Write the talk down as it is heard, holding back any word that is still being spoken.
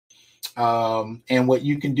And what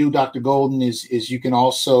you can do, Dr. Golden, is you can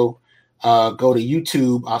also go to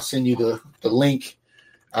YouTube. I'll send you the link,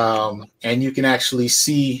 and you can actually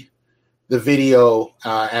see the video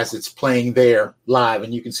as it's playing there live,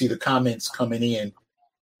 and you can see the comments coming in.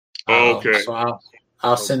 Okay. So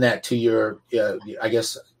I'll send that to your. I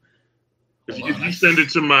guess. If you send it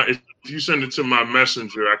to my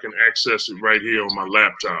messenger, I can access it right here on my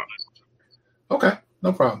laptop. Okay,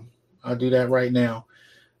 no problem. I'll do that right now.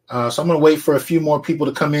 So I'm going to wait for a few more people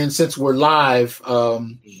to come in since we're live.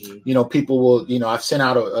 People will. I've sent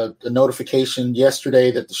out a notification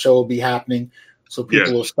yesterday that the show will be happening, so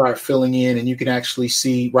people will start filling in, and you can actually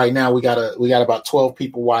see right now we got about 12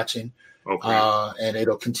 people watching. Okay. And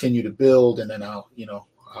it'll continue to build, and then I'll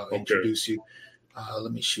introduce you.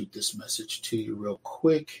 Let me shoot this message to you real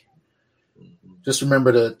quick. Just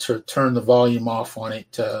remember to turn the volume off on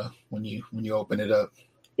it when you open it up.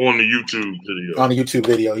 On the YouTube video. On the YouTube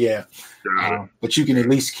video, yeah. But you can at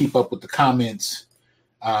least keep up with the comments.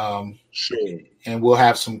 Sure. And we'll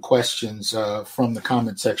have some questions from the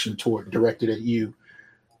comment section directed at you.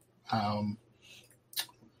 But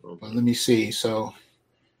let me see. So,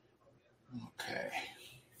 okay.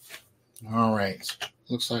 All right.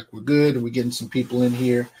 Looks like we're good. We're getting some people in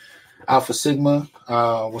here. Alpha Sigma,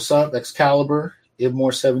 what's up? Excalibur,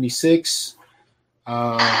 Ibmore 76,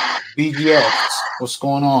 BGS, what's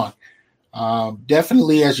going on?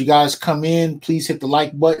 Definitely, as you guys come in, please hit the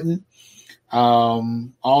like button.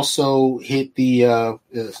 Also hit the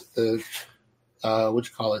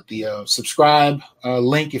subscribe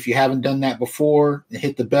link if you haven't done that before, and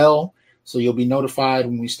hit the bell so you'll be notified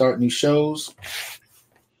when we start new shows.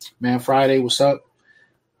 Man Friday, what's up?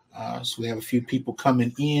 So we have a few people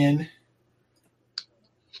coming in.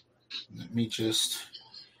 Let me just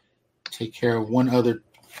take care of one other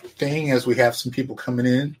thing as we have some people coming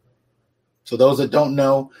in. So those that don't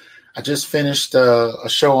know, I just finished a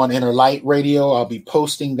show on Inner Light Radio. I'll be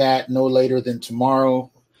posting that no later than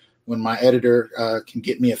tomorrow when my editor can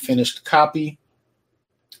get me a finished copy.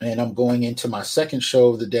 And I'm going into my second show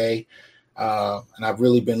of the day. And I've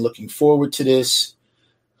really been looking forward to this.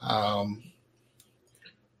 Hold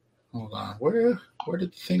on. Where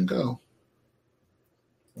did the thing go?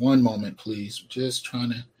 One moment, please. Just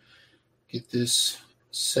trying to get this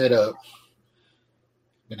set up.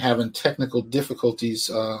 Been having technical difficulties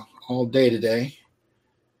all day today.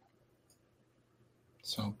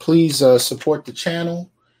 So please support the channel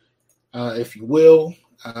if you will,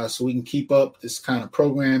 so we can keep up this kind of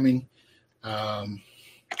programming.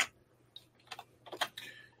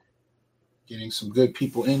 Getting some good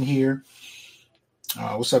people in here.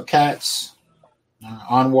 What's up, Cats?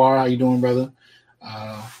 Anwar, how you doing, brother?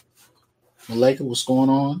 Maleka, what's going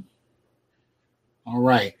on? All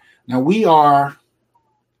right. Now we are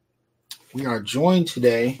joined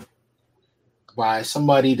today by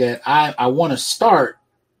somebody that I want to start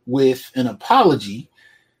with an apology,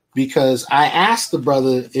 because I asked the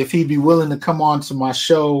brother if he'd be willing to come on to my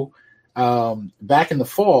show back in the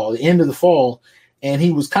fall, the end of the fall. And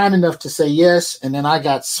he was kind enough to say yes. And then I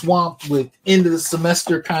got swamped with end of the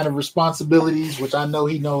semester kind of responsibilities, which I know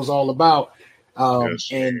he knows all about.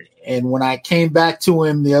 Yes. And when I came back to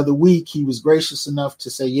him the other week, he was gracious enough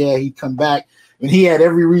to say, yeah, he'd come back. And he had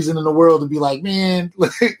every reason in the world to be like, man,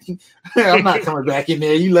 I'm not coming back in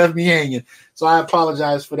there. You left me hanging. So I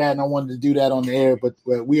apologize for that. And I wanted to do that on the air. But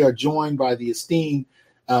we are joined by the esteemed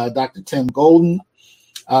Dr. Tim Golden.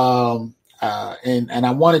 And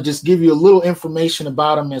I want to just give you a little information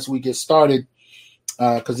about him as we get started,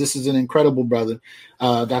 because this is an incredible brother.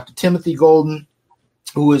 Dr. Timothy Golden,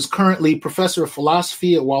 who is currently professor of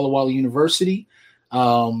philosophy at Walla Walla University,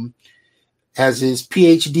 has his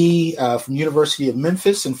PhD from University of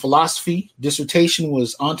Memphis in philosophy. Dissertation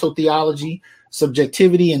was Ontotheology,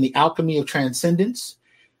 Subjectivity, and the Alchemy of Transcendence.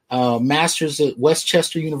 Master's at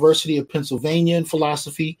Westchester University of Pennsylvania in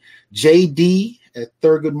philosophy. JD at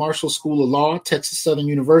Thurgood Marshall School of Law, Texas Southern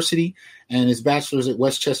University, and his bachelor's at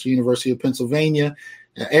Westchester University of Pennsylvania.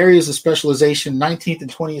 Areas of specialization: 19th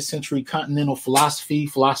and 20th century continental philosophy,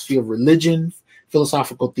 philosophy of religion,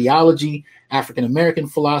 philosophical theology, African American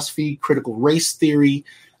philosophy, critical race theory.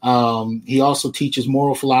 He also teaches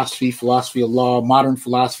moral philosophy, philosophy of law, modern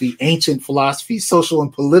philosophy, ancient philosophy, social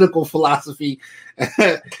and political philosophy,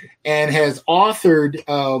 and has authored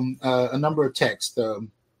a number of texts.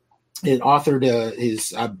 It authored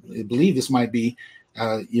his, I believe this might be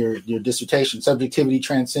your dissertation, Subjectivity,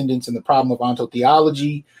 Transcendence, and the Problem of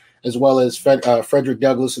Ontotheology, as well as Frederick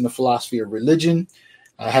Douglass and the Philosophy of Religion.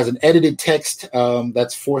 Has an edited text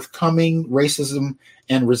that's forthcoming, Racism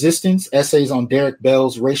and Resistance, Essays on Derek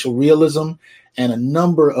Bell's Racial Realism, and a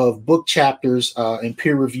number of book chapters and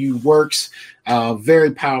peer-reviewed works.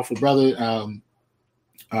 Very powerful brother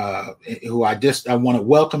who I want to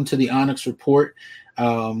welcome to the Onyx Report.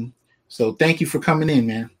 So thank you for coming in,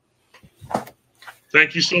 man.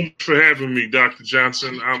 Thank you so much for having me, Dr.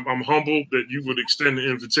 Johnson. I'm humbled that you would extend the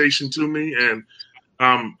invitation to me, and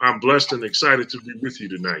I'm blessed and excited to be with you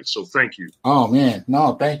tonight. So thank you. Oh, man.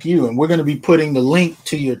 No, thank you. And we're going to be putting the link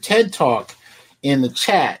to your TED Talk in the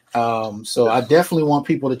chat. So I definitely want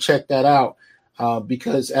people to check that out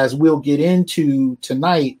because as we'll get into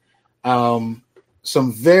tonight,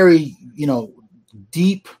 some very,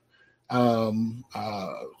 deep, I'm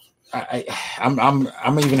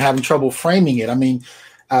even having trouble framing it. I mean,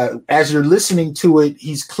 as you're listening to it,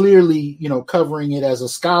 he's clearly, covering it as a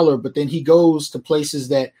scholar, but then he goes to places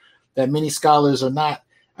that many scholars are not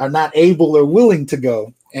able or willing to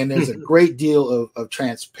go. And there's a great deal of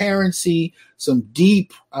transparency, some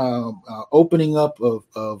deep opening up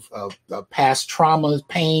of past traumas,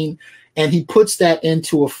 pain, and he puts that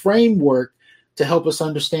into a framework to help us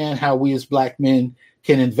understand how we as Black men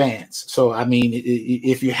can advance. So, I mean,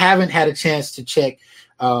 if you haven't had a chance to check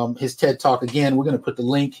his TED Talk, again, we're going to put the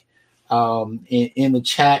link in the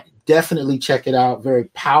chat. Definitely check it out. Very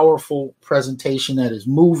powerful presentation that is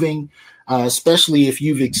moving, especially if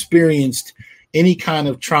you've experienced any kind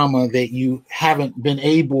of trauma that you haven't been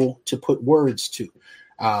able to put words to.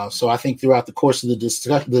 So I think throughout the course of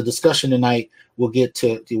the discussion tonight, we'll get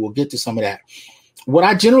to some of that. What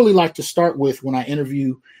I generally like to start with when I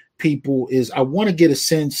interview people is I want to get a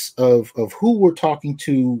sense of who we're talking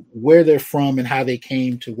to, where they're from, and how they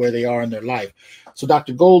came to where they are in their life. So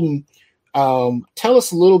Dr. Golden, tell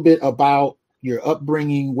us a little bit about your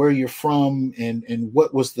upbringing, where you're from, and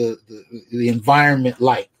what was the environment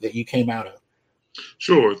like that you came out of.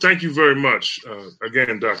 Sure. Thank you very much.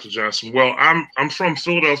 Again, Dr. Johnson. Well, I'm from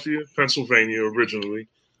Philadelphia, Pennsylvania, originally.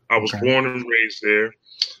 I was born and raised there.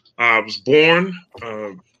 I was born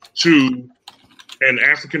to an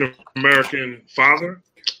African-American father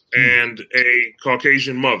and a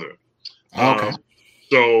Caucasian mother. Okay.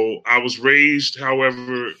 So I was raised,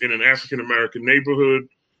 however, in an African-American neighborhood.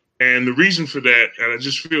 And the reason for that, and I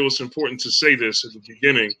just feel it's important to say this at the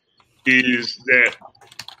beginning, is that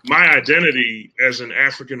my identity as an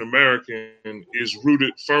African-American is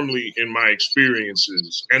rooted firmly in my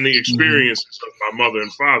experiences and the experiences of my mother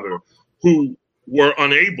and father, who were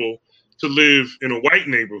unable to live in a white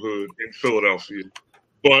neighborhood in Philadelphia,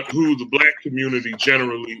 but who the Black community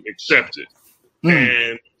generally accepted.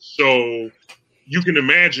 And so you can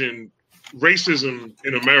imagine racism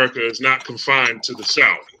in America is not confined to the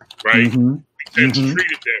South, right? We tend to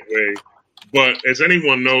treat it that way. But as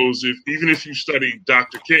anyone knows, even if you study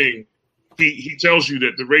Dr. King, he tells you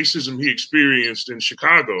that the racism he experienced in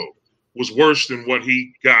Chicago was worse than what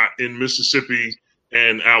he got in Mississippi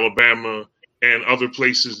and Alabama and other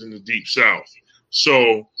places in the Deep South.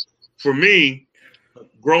 So for me,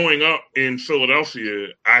 growing up in Philadelphia,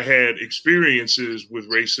 I had experiences with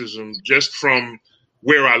racism just from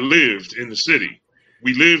where I lived in the city.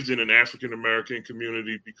 We lived in an African-American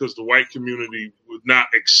community because the white community would not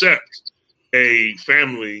accept a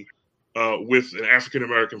family with an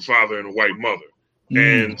African-American father and a white mother.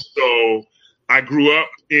 And so I grew up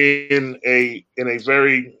in a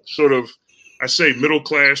very sort of, I say, middle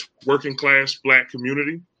class, working class Black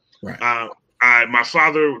community. Right. My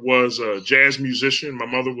father was a jazz musician. My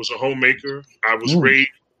mother was a homemaker. I was raised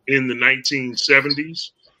in the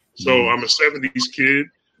 1970s. So I'm a 70s kid,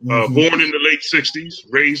 born in the late 60s,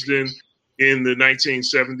 raised in the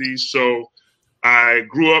 1970s. So I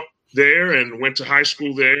grew up there and went to high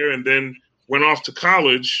school there, and then went off to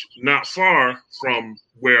college not far from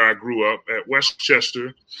where I grew up at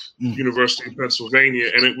Westchester University of Pennsylvania.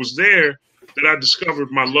 And it was there that I discovered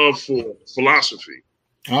my love for philosophy.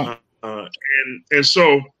 And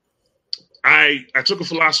so I took a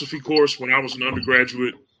philosophy course when I was an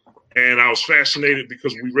undergraduate, and I was fascinated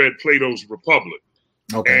because we read Plato's Republic.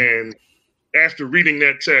 And after reading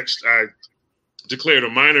that text, I declared a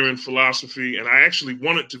minor in philosophy, and I actually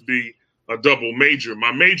wanted to be a double major.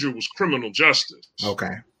 My major was criminal justice.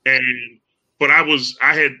 But I was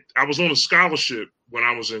on a scholarship when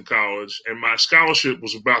I was in college, and my scholarship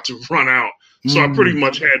was about to run out. So I pretty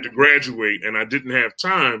much had to graduate, and I didn't have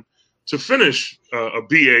time to finish a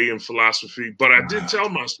BA in philosophy. But I did tell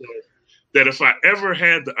myself that if I ever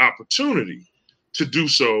had the opportunity to do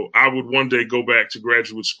so, I would one day go back to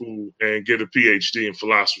graduate school and get a PhD in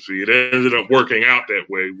philosophy. It ended up working out that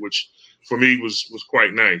way, which for me was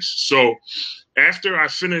quite nice. So after I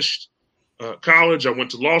finished college, I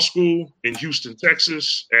went to law school in Houston,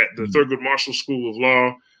 Texas at the Thurgood Marshall School of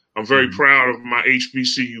Law. I'm very proud of my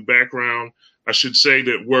HBCU background. I should say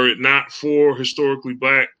that were it not for historically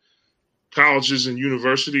Black colleges and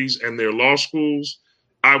universities and their law schools,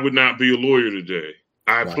 I would not be a lawyer today.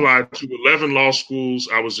 I applied to 11 law schools.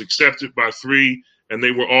 I was accepted by 3, and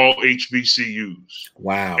they were all HBCUs.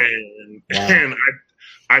 Wow. And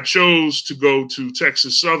I chose to go to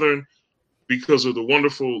Texas Southern because of the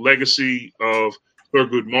wonderful legacy of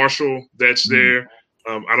Thurgood Marshall that's there.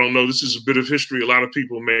 I don't know. This is a bit of history a lot of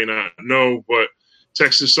people may not know, but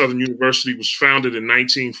Texas Southern University was founded in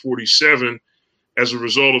 1947 as a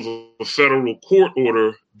result of a federal court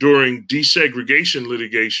order during desegregation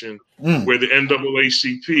litigation where the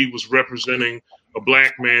NAACP was representing a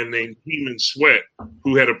Black man named Heman Sweat,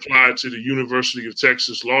 who had applied to the University of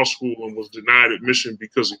Texas Law School and was denied admission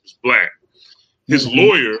because he was Black. His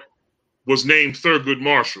lawyer was named Thurgood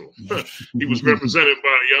Marshall. He was represented by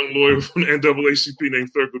a young lawyer from the NAACP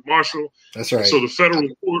named Thurgood Marshall. That's right. So the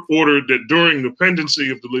federal court ordered that during the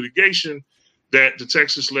pendency of the litigation, that the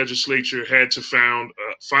Texas legislature had to found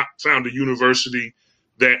a university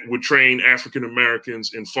that would train African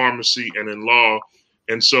Americans in pharmacy and in law.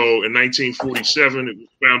 And so in 1947, it was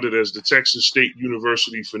founded as the Texas State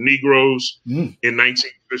University for Negroes. In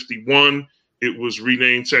 1951, it was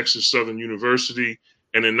renamed Texas Southern University.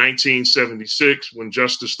 And in 1976, when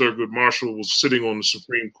Justice Thurgood Marshall was sitting on the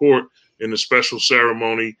Supreme Court in a special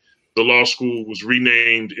ceremony, the law school was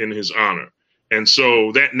renamed in his honor. And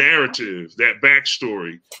so that narrative, that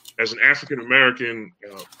backstory, as an African-American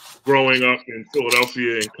growing up in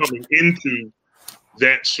Philadelphia and coming into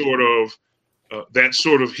that sort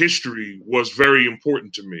of history was very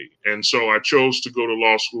important to me. And so I chose to go to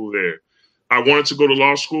law school there. I wanted to go to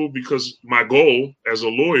law school because my goal as a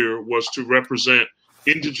lawyer was to represent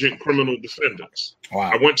indigent criminal defendants. Wow.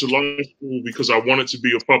 I went to law school because I wanted to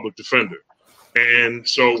be a public defender. And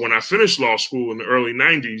so when I finished law school in the early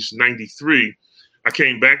 90s, 93, I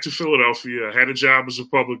came back to Philadelphia. I had a job as a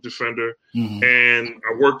public defender, and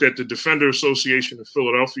I worked at the Defender Association of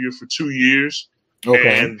Philadelphia for 2 years.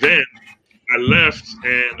 And then I left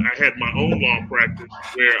and I had my own law practice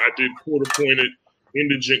where I did court-appointed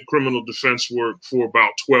indigent criminal defense work for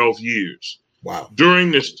about 12 years. Wow.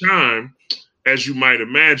 During this time, as you might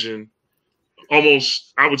imagine,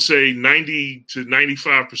 almost, I would say 90 to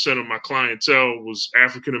 95% of my clientele was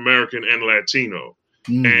African American and Latino.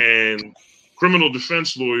 And criminal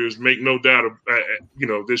defense lawyers, make no doubt,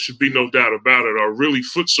 there should be no doubt about it, are really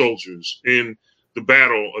foot soldiers in the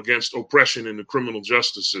battle against oppression in the criminal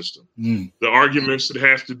justice system. The arguments that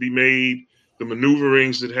have to be made, the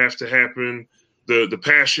maneuverings that have to happen, the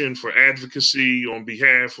passion for advocacy on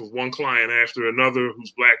behalf of one client after another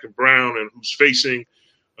who's Black and brown and who's facing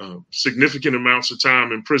significant amounts of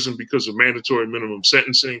time in prison because of mandatory minimum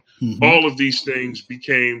sentencing. All of these things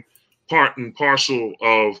became part and parcel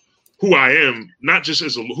of who I am, not just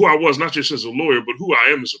as a lawyer, but who I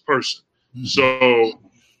am as a person. So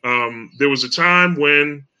there was a time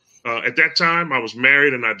when, at that time, I was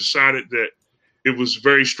married, and I decided that it was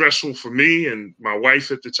very stressful for me and my wife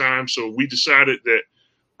at the time. So we decided that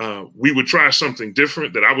we would try something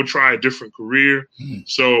different, that I would try a different career.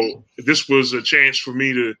 So this was a chance for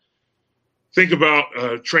me to think about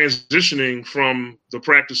transitioning from the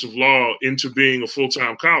practice of law into being a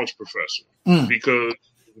full-time college professor. Because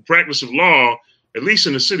the practice of law, at least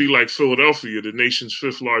in a city like Philadelphia, the nation's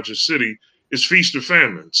 5th largest city, is feast or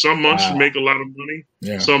famine. Some months you make a lot of money,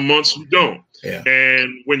 some months you don't.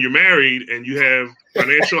 And when you're married and you have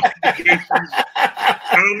financial obligations,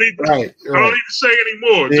 I don't need to say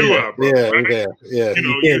anymore, do I, bro? You know, you have to do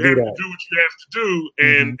what you have to do.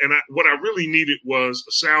 And what I really needed was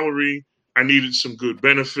a salary. I needed some good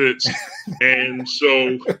benefits. And so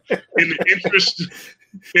in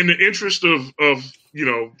the interest of you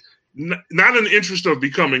know, not in the interest of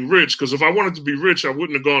becoming rich, because if I wanted to be rich, I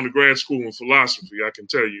wouldn't have gone to grad school in philosophy. I can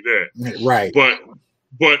tell you that. Right. But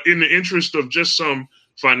in the interest of just some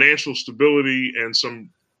financial stability and some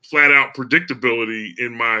flat out predictability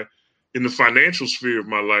in the financial sphere of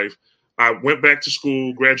my life, I went back to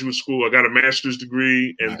school, graduate school. I got a master's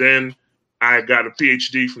degree, and then I got a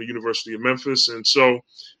PhD from the University of Memphis. And so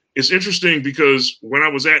it's interesting because when I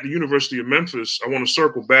was at the University of Memphis, I want to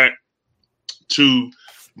circle back to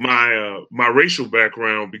my racial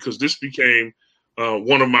background, because this became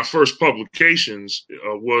one of my first publications.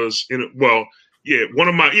 One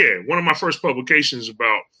of my first publications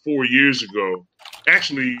about 4 years ago.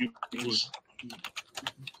 Actually, it was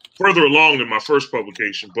further along than my first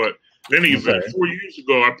publication, but in any event, 4 years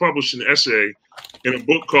ago, I published an essay in a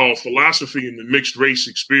book called Philosophy and the Mixed Race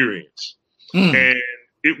Experience. And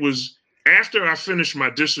it was after I finished my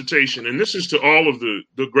dissertation, and this is to all of the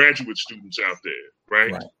graduate students out there,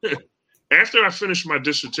 right? After I finished my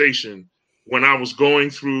dissertation, when I was going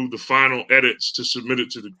through the final edits to submit it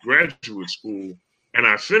to the graduate school and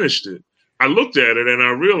I finished it, I looked at it and I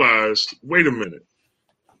realized, wait a minute,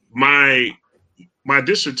 my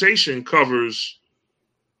dissertation covers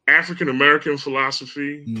African American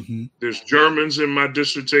philosophy. Mm-hmm. There's Germans in my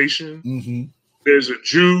dissertation. Mm-hmm. There's a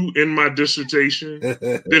Jew in my dissertation.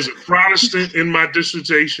 There's a Protestant in my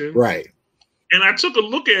dissertation. Right. And I took a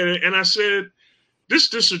look at it and I said, this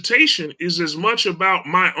dissertation is as much about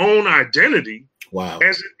my own identity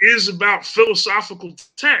as it is about philosophical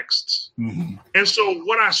texts. Mm-hmm. And so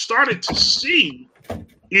what I started to see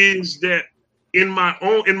is that in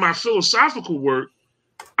my philosophical work,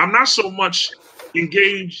 I'm not so much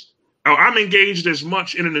engaged, or I'm engaged as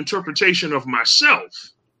much in an interpretation of myself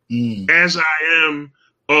as I am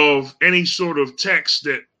of any sort of text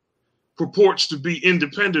that purports to be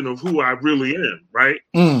independent of who I really am, right?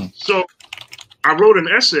 So I wrote an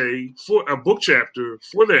essay for a book chapter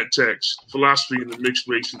for that text, Philosophy in the Mixed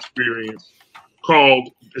Race Experience,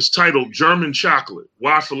 it's titled German Chocolate,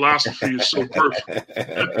 Why Philosophy is So Perfect.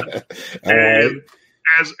 And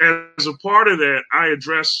as a part of that, I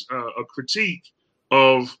address a critique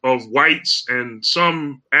of whites and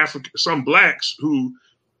some blacks who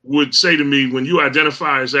would say to me, when you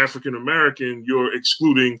identify as African American, you're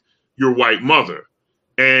excluding your white mother.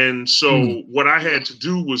 And so what I had to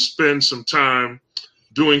do was spend some time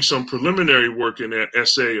doing some preliminary work in that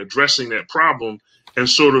essay, addressing that problem and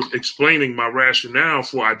sort of explaining my rationale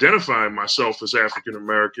for identifying myself as African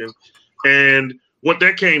American. And what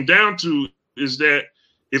that came down to is that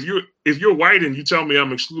if you're white and you tell me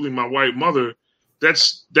I'm excluding my white mother,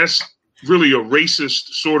 that's really a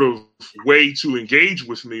racist sort of way to engage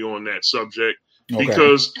with me on that subject,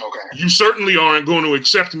 because you certainly aren't going to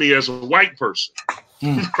accept me as a white person,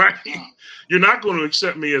 right? You're not going to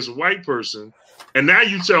accept me as a white person. And now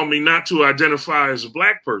you tell me not to identify as a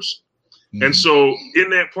black person. And so in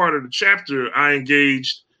that part of the chapter, I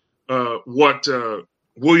engaged what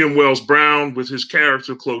William Wells Brown, with his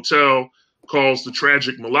character Clotel, calls the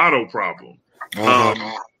tragic mulatto problem.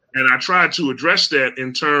 And I tried to address that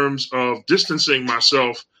in terms of distancing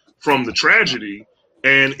myself from the tragedy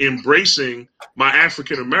and embracing my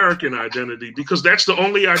African American identity, because that's the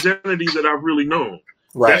only identity that I've really known.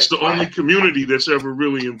 Right. That's the only community that's ever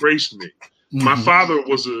really embraced me. My father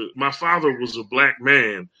was a black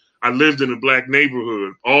man. I lived in a black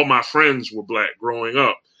neighborhood. All my friends were black growing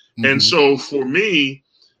up. And so for me,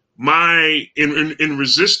 in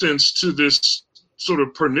resistance to this sort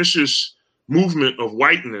of pernicious movement of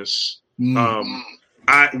whiteness,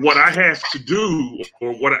 what I have to do,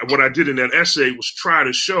 or what I did in that essay, was try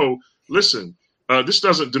to show, listen, this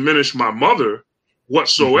doesn't diminish my mother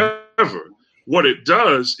whatsoever. What it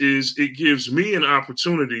does is it gives me an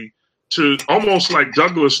opportunity to, almost like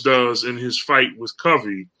Douglas does in his fight with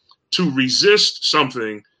Covey, to resist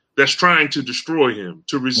something that's trying to destroy him,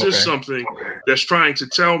 to resist something that's trying to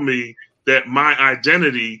tell me that my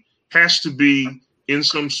identity has to be in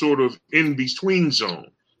some sort of in-between zone.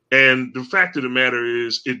 And the fact of the matter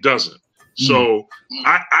is, it doesn't. So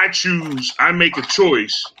I make a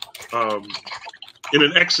choice in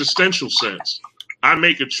an existential sense. I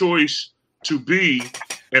make a choice to be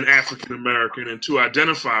an African American and to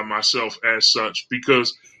identify myself as such,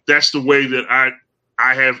 because that's the way that I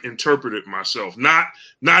have interpreted myself. Not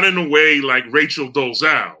in a way like Rachel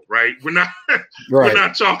Dolezal, right? We're not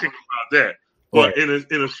talking about that, but in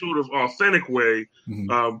a sort of authentic way,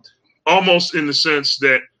 almost in the sense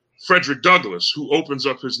that Frederick Douglass, who opens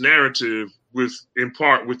up his narrative in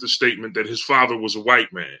part with the statement that his father was a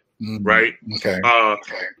white man, right?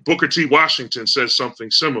 Booker T. Washington says something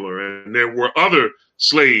similar, and there were other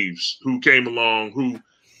slaves who came along who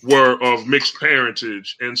were of mixed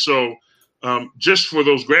parentage. And so just for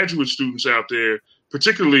those graduate students out there,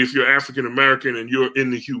 particularly if you're African American and you're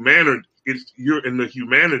in the humanities,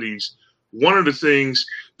 one of the things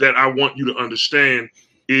that I want you to understand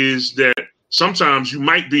is that sometimes you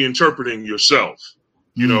might be interpreting yourself.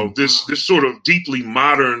 You know, this sort of deeply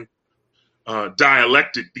modern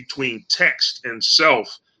dialectic between text and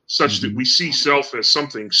self, such that we see self as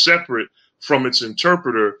something separate from its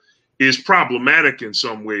interpreter, is problematic in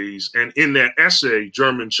some ways. And in that essay,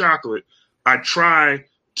 German Chocolate, I try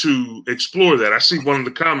to explore that. I see one of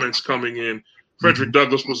the comments coming in, Frederick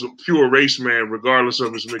Douglass was a pure race man, regardless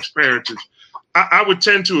of his mixed parentage. I would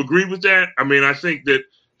tend to agree with that. I mean, I think that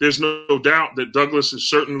there's no doubt that Douglass is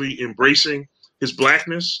certainly embracing his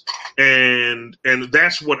blackness, and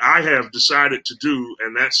that's what I have decided to do,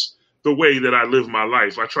 and that's the way that I live my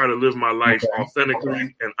life. I try to live my life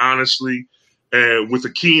authentically and honestly, with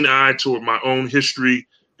a keen eye toward my own history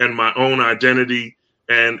and my own identity,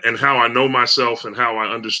 and how I know myself and how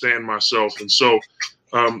I understand myself. And so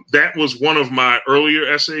that was one of my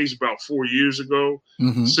earlier essays about 4 years ago.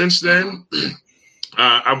 Mm-hmm. Since then,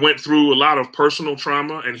 I went through a lot of personal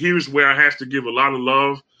trauma, and here's where I have to give a lot of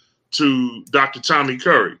love to Dr. Tommy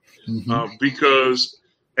Curry, because,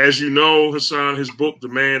 as you know, Hasan, his book, The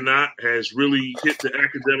Man Not, has really hit the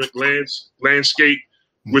academic landscape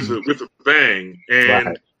with a bang.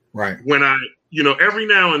 And when I, every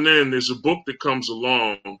now and then there's a book that comes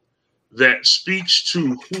along that speaks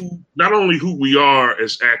to not only who we are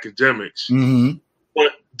as academics,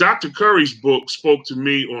 but Dr. Curry's book spoke to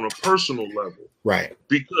me on a personal level. Right.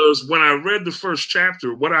 Because when I read the first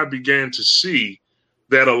chapter, what I began to see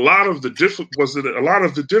that a lot of the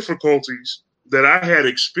difficulties that I had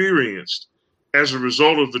experienced as a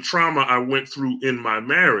result of the trauma I went through in my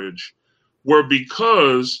marriage were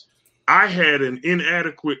because I had an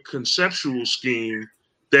inadequate conceptual scheme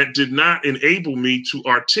that did not enable me to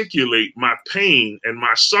articulate my pain and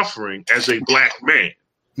my suffering as a Black man.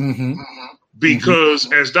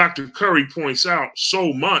 Because, as Dr. Curry points out,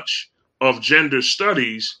 so much of gender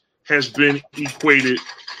studies has been equated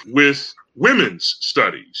with women's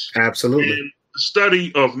studies. Absolutely. And the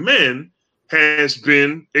study of men has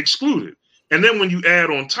been excluded. And then when you add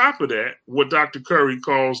on top of that what Dr. Curry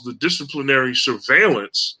calls the disciplinary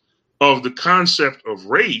surveillance of the concept of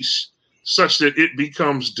race, such that it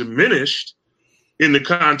becomes diminished in the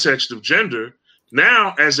context of gender,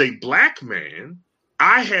 now as a Black man,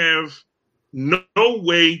 I have no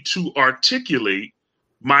way to articulate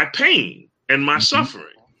my pain and my suffering,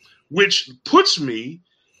 which puts me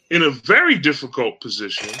in a very difficult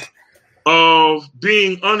position of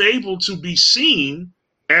being unable to be seen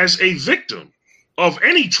as a victim of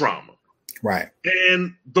any trauma. Right.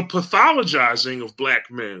 And the pathologizing of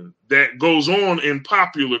Black men that goes on in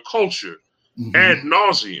popular culture ad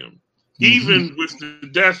nauseum, even with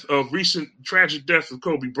the recent tragic death of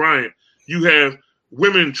Kobe Bryant, you have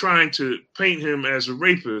women trying to paint him as a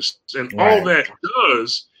rapist, and all that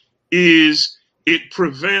does is it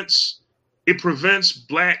prevents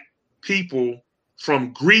Black people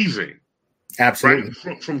from grieving. Absolutely.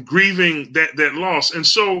 Right? From grieving that loss. And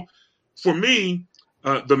so for me,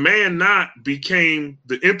 The Man Not became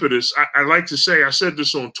the impetus. I like to say, I said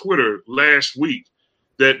this on Twitter last week,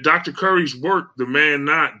 that Dr. Curry's work, The Man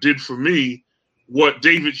Not, did for me what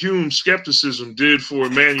David Hume's skepticism did for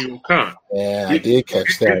Immanuel Kant. Yeah, I did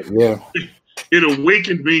catch that. Yeah. It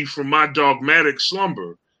awakened me from my dogmatic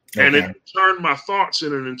slumber, and it turned my thoughts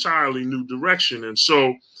in an entirely new direction. And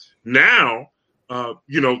so now,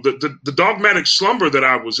 the dogmatic slumber that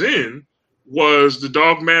I was in was the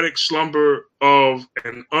dogmatic slumber of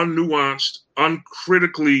an unnuanced,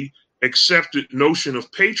 uncritically accepted notion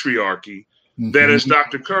of patriarchy that, as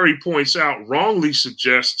Dr. Curry points out, wrongly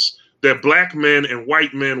suggests that Black men and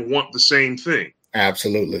white men want the same thing.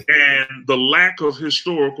 Absolutely. And the lack of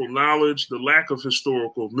historical knowledge, the lack of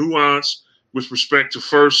historical nuance with respect to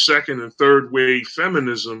first, second, and third wave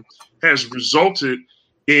feminism has resulted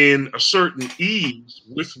in a certain ease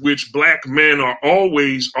with which Black men are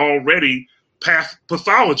always already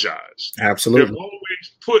pathologized. Absolutely. They're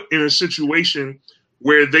always put in a situation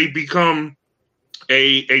where they become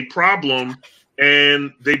a problem,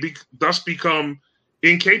 and they thus become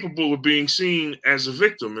incapable of being seen as a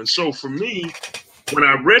victim. And so for me, when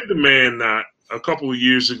I read The Man Not a couple of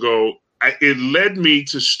years ago, it led me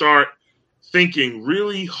to start thinking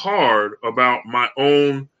really hard about my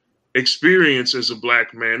own experience as a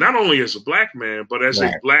Black man, not only as a Black man, but as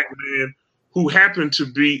a Black man who happened to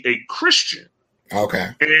be a Christian.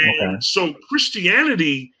 And so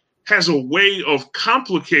Christianity has a way of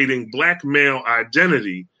complicating Black male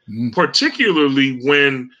identity, particularly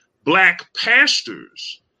when Black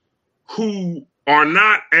pastors who are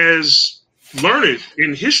not as learned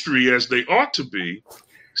in history as they ought to be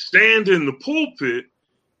stand in the pulpit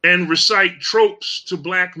and recite tropes to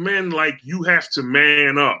Black men like, you have to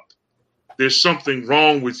man up. There's something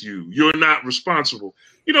wrong with you. You're not responsible.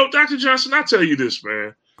 Dr. Johnson, I tell you this,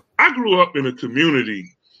 man. I grew up in a community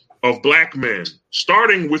of Black men,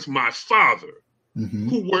 starting with my father,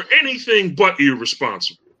 who were anything but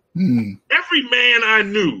irresponsible. Every man I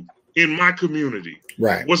knew in my community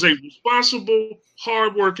was a responsible,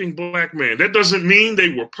 hardworking Black man. That doesn't mean they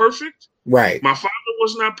were perfect. Right. My father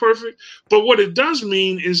was not perfect. But what it does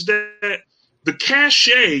mean is that the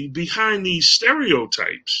cachet behind these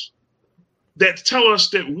stereotypes that tell us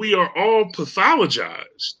that we are all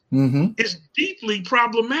pathologized is deeply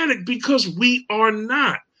problematic, because we are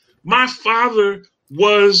not. My father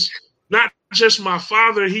was not just my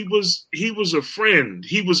father. He was a friend.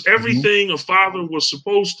 He was everything a father was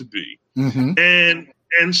supposed to be. And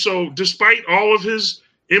And so despite all of his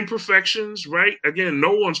imperfections, right? Again,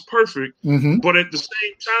 no one's perfect, but at the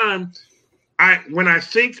same time, when I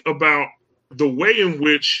think about the way in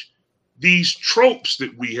which these tropes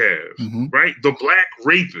that we have, right? The black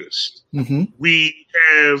rapist, we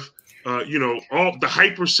have, all the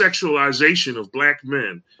hypersexualization of black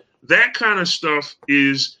men. That kind of stuff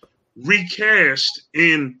is recast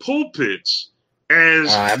in pulpits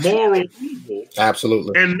as moral evil.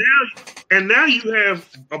 Absolutely. And now you have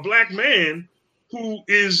a black man who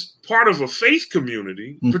is part of a faith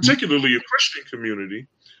community, particularly a Christian community,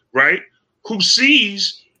 right? Who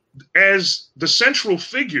sees as the central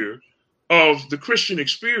figure of the Christian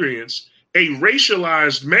experience a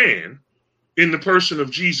racialized man in the person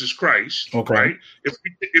of Jesus Christ, right?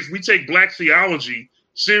 If we take black theology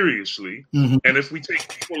seriously, and if we take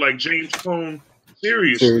people like James Cone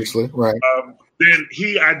seriously, right? Then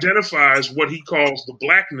he identifies what he calls the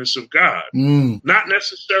blackness of God, not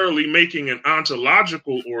necessarily making an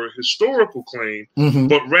ontological or a historical claim,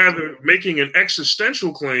 but rather making an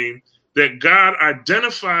existential claim that God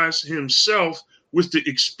identifies himself with the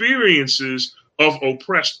experiences of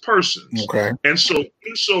oppressed persons. And so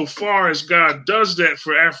insofar as God does that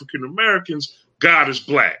for African Americans, God is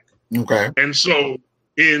black. And so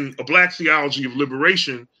in A Black Theology of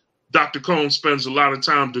Liberation, Dr. Cone spends a lot of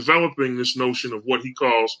time developing this notion of what he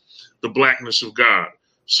calls the blackness of God.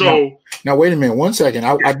 So now wait a minute, 1 second.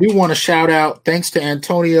 I do want to shout out, thanks to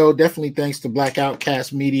Antonio, definitely thanks to Black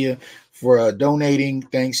Outcast Media for donating,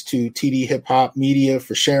 thanks to TD Hip Hop Media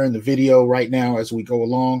for sharing the video right now as we go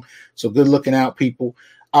along. So good looking out, people.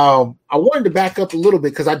 I wanted to back up a little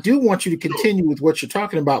bit because I do want you to continue with what you're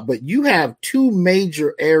talking about, but you have two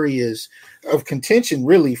major areas of contention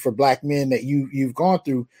really for black men that you've gone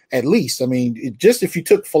through, at least. I mean, just if you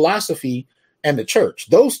took philosophy and the church,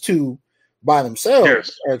 those two by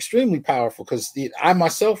themselves are extremely powerful, because I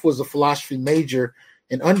myself was a philosophy major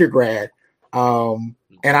in undergrad.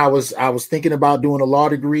 And I was thinking about doing a law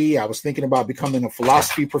degree. I was thinking about becoming a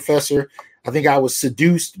philosophy professor. I think I was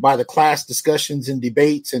seduced by the class discussions and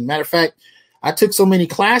debates. And matter of fact, I took so many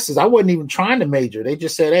classes, I wasn't even trying to major. They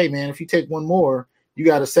just said, hey, man, if you take one more, you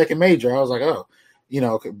got a second major. I was like, oh,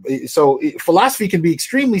 so philosophy can be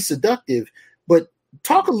extremely seductive. But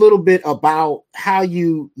talk a little bit about how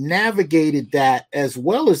you navigated that as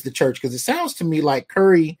well as the church, because it sounds to me like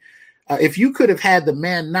Curry, if you could have had the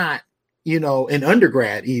man not, in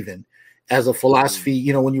undergrad, even as a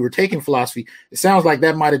philosophy, when you were taking philosophy, it sounds like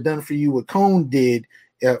that might have done for you what Cone did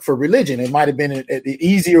for religion. It might have been an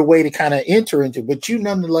easier way to kind of enter into, but you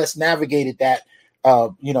nonetheless navigated that,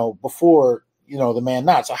 before, the man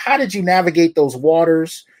not. So how did you navigate those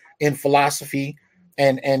waters in philosophy?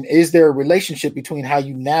 And is there a relationship between how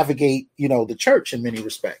you navigate, the church in many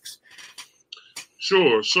respects?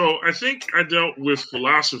 Sure. So I think I dealt with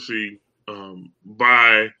philosophy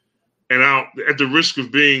and at the risk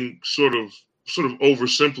of being sort of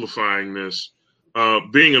oversimplifying this,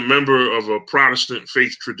 being a member of a Protestant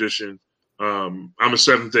faith tradition, I'm a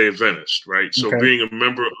Seventh-day Adventist, right? So being a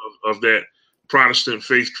member of that Protestant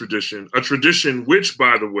faith tradition, a tradition which,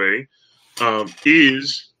 by the way,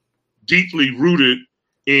 is deeply rooted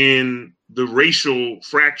in the racial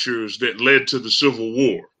fractures that led to the Civil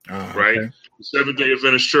War, right? The Seventh-day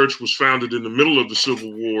Adventist Church was founded in the middle of the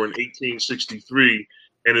Civil War in 1863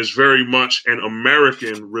 and is very much an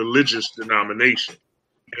American religious denomination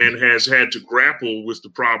and has had to grapple with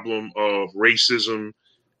the problem of racism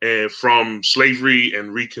and from slavery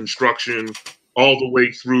and Reconstruction all the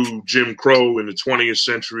way through Jim Crow in the 20th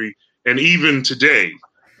century. And even today,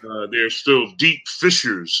 there's still deep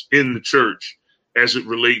fissures in the church as it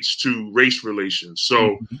relates to race relations.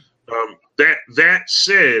 So that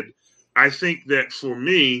said, I think that for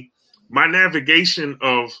me, my navigation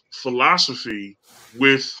of philosophy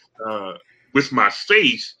with my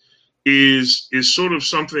faith is sort of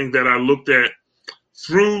something that I looked at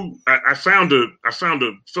through. I found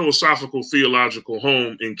a philosophical theological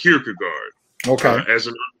home in Kierkegaard as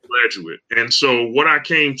an undergraduate, and so what I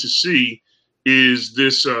came to see is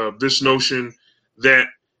this notion that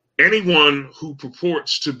anyone who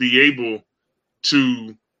purports to be able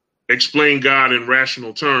to explain God in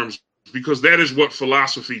rational terms, because that is what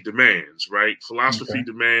philosophy demands, right? Philosophy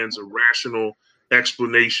demands a rational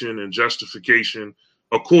explanation and justification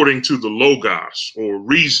according to the logos or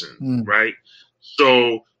reason, right?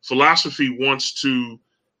 So philosophy wants to,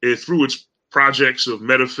 through its projects of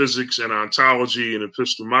metaphysics and ontology and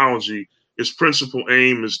epistemology, its principal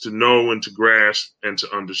aim is to know and to grasp and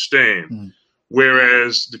to understand.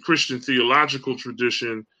 Whereas the Christian theological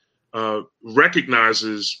tradition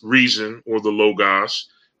recognizes reason or the logos,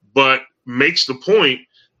 but makes the point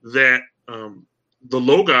that the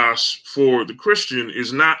logos for the Christian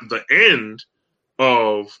is not the end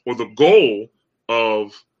of or the goal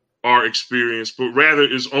of our experience, but rather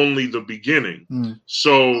is only the beginning.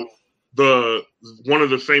 So one of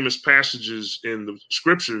the famous passages in the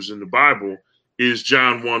scriptures in the Bible is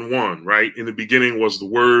John 1:1, right? In the beginning was the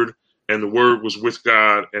Word, and the Word was with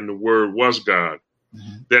God, and the Word was God.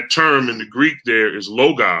 That term in the Greek there is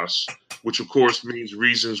logos, which of course means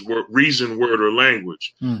reason, word, or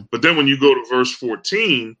language. But then when you go to verse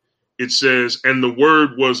 14, it says, and the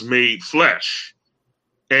Word was made flesh.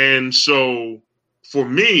 And so for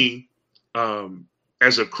me,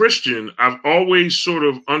 as a Christian, I've always sort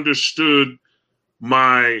of understood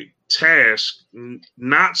my task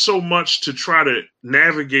not so much to try to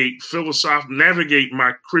navigate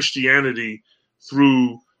my Christianity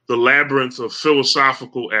through the labyrinth of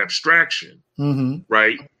philosophical abstraction,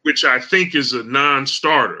 right? Which I think is a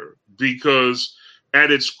non-starter, because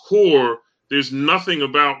at its core, there's nothing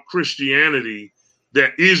about Christianity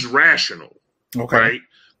that is rational, right?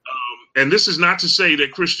 And this is not to say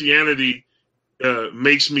that Christianity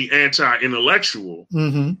makes me anti-intellectual,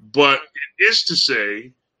 but it is to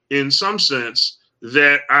say, in some sense,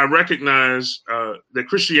 that I recognize that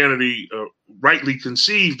Christianity, rightly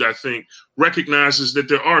conceived, I think, recognizes that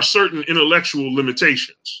there are certain intellectual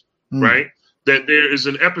limitations, right? That there is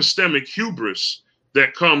an epistemic hubris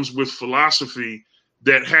that comes with philosophy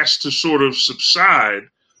that has to sort of subside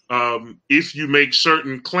if you make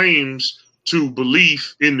certain claims to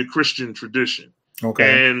belief in the Christian tradition.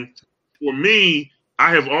 And for me,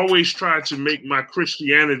 I have always tried to make my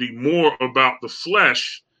Christianity more about the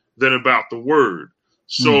flesh than about the word.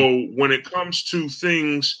 So when it comes to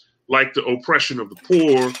things like the oppression of the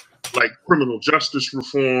poor, like criminal justice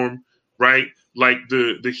reform, right? Like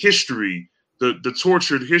the history, the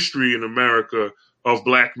tortured history in America of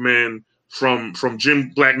black men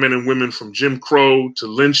black men and women from Jim Crow to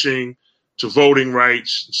lynching to voting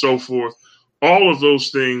rights and so forth. All of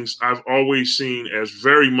those things I've always seen as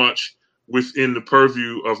very much within the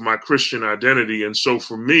purview of my Christian identity. And so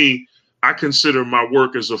for me, I consider my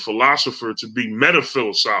work as a philosopher to be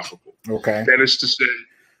metaphilosophical. That is to say,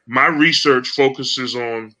 my research focuses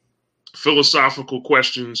on philosophical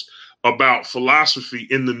questions about philosophy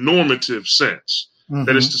in the normative sense.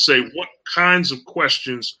 That is to say, what kinds of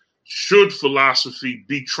questions should philosophy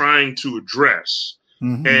be trying to address?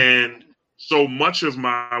 And so much of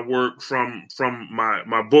my work from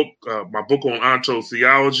my book on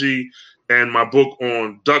ontotheology and my book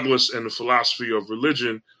on Douglas and the philosophy of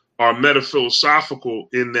religion are metaphilosophical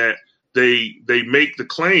in that they make the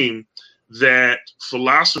claim that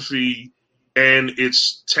philosophy and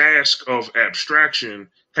its task of abstraction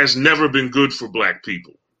has never been good for black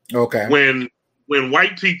people. When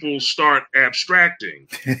white people start abstracting,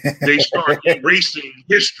 they start erasing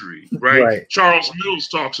history, right? Charles Mills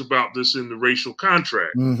talks about this in The Racial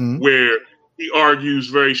Contract, where he argues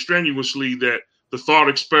very strenuously that the thought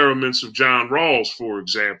experiments of John Rawls, for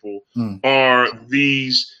example, are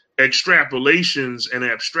these extrapolations and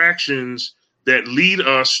abstractions that lead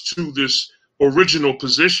us to this original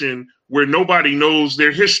position where nobody knows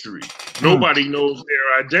their history, nobody knows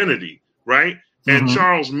their identity, right? And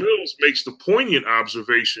Charles Mills makes the poignant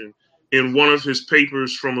observation in one of his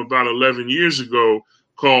papers from about 11 years ago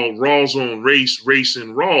called Rawls on Race, Race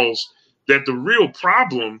and Rawls, that the real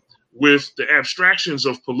problem with the abstractions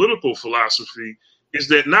of political philosophy is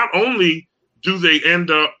that not only do they end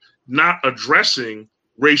up not addressing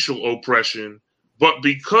racial oppression, but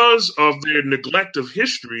because of their neglect of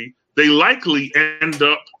history, they likely end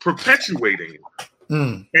up perpetuating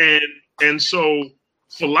it. And so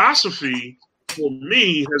philosophy, for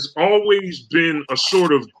me, has always been a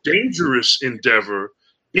sort of dangerous endeavor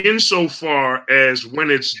insofar as when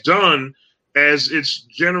it's done as it's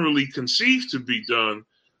generally conceived to be done,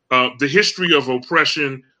 the history of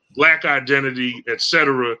oppression, Black identity,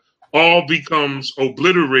 etc., all becomes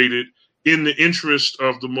obliterated in the interest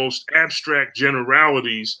of the most abstract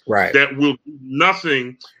generalities that will do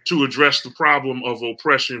nothing to address the problem of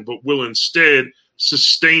oppression, but will instead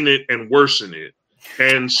sustain it and worsen it.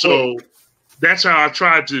 And so that's how I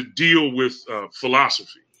tried to deal with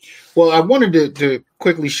philosophy. Well, I wanted to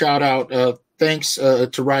quickly shout out, thanks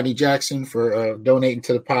to Rodney Jackson for donating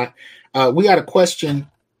to the pot. We got a question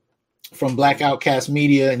from Black Outcast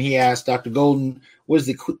Media, and he asked, Dr. Golden, what is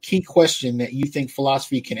the key question that you think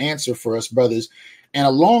philosophy can answer for us brothers? And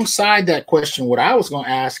alongside that question, what I was going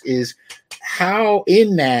to ask is, how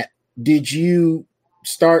in that did you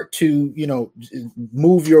start to,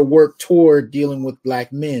 move your work toward dealing with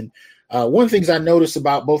Black men? One of the things I noticed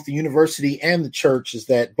about both the university and the church is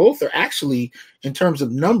that both are actually, in terms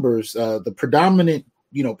of numbers, the predominant,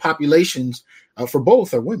 populations for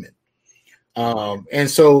both are women. And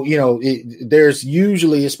so, there's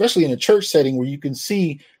usually, especially in a church setting, where you can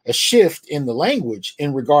see a shift in the language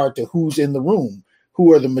in regard to who's in the room,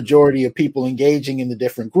 who are the majority of people engaging in the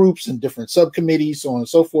different groups and different subcommittees, so on and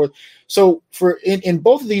so forth. So in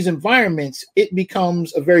both of these environments, it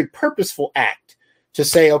becomes a very purposeful act to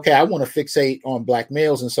say, okay, I want to fixate on Black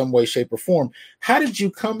males in some way, shape, or form. How did you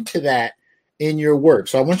come to that in your work?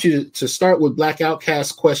 So I want you to start with Black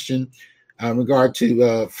Outcast's question in regard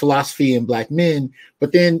to philosophy and Black men,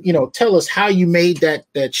 but then, tell us how you made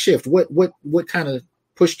that shift. What kind of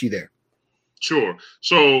pushed you there? Sure.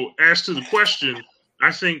 So as to the question,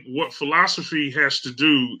 I think what philosophy has to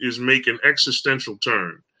do is make an existential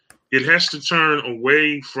turn. It has to turn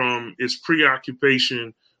away from its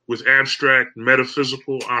preoccupation with abstract,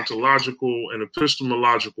 metaphysical, ontological, and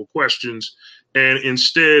epistemological questions, and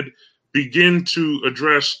instead begin to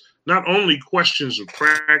address not only questions of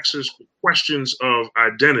praxis, but questions of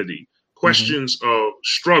identity, questions of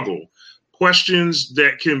struggle, questions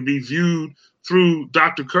that can be viewed through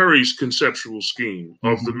Dr. Curry's conceptual scheme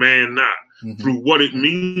of the man not, through what it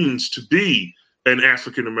means to be an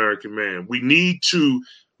African-American man. We need to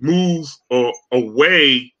move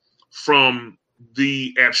away from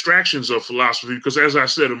the abstractions of philosophy, because as I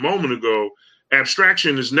said a moment ago,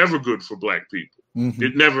 abstraction is never good for Black people.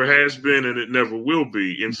 It never has been, and it never will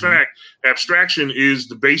be. In fact, abstraction is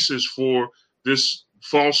the basis for this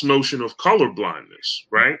false notion of color blindness,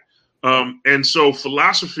 right? And so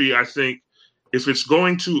philosophy, I think, if it's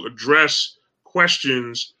going to address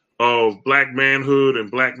questions of Black manhood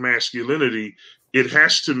and Black masculinity, it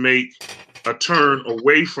has to make a turn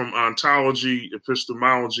away from ontology,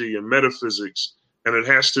 epistemology, and metaphysics, and it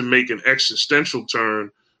has to make an existential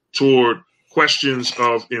turn toward questions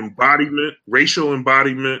of embodiment, racial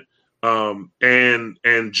embodiment,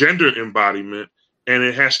 and gender embodiment, and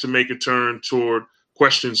it has to make a turn toward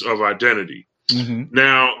questions of identity.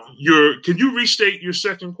 Now, can you restate your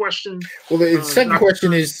second question? Well, the second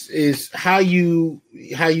question is how you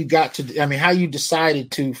got to, how you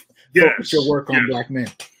decided to focus your work on Black men.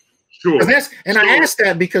 Sure. I asked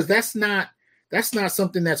that because that's not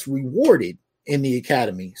something that's rewarded in the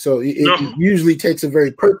academy. So it usually takes a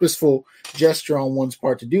very purposeful gesture on one's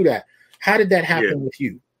part to do that. How did that happen with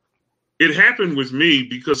you? It happened with me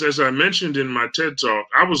because, as I mentioned in my TED Talk,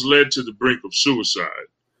 I was led to the brink of suicide.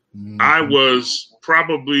 I was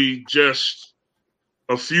probably just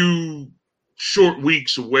a few short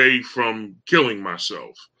weeks away from killing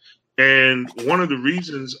myself. And one of the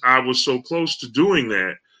reasons I was so close to doing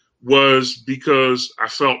that was because I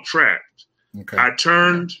felt trapped. I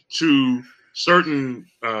turned to certain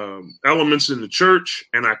elements in the church,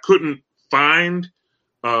 and I couldn't find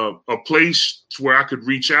a place to where I could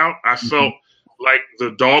reach out. I felt like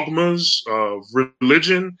the dogmas of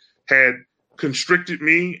religion had constricted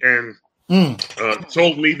me and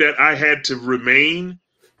told me that I had to remain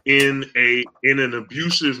in an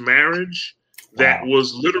abusive marriage that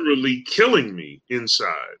was literally killing me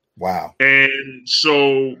inside. Wow. And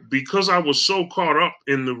so because I was so caught up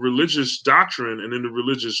in the religious doctrine and in the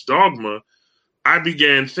religious dogma, I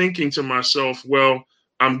began thinking to myself, well,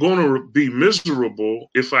 I'm going to be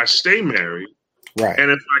miserable if I stay married. Right.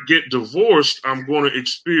 And if I get divorced, I'm going to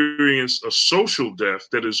experience a social death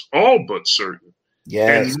that is all but certain.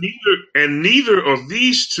 Yes. And neither of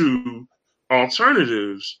these two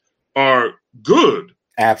alternatives are good.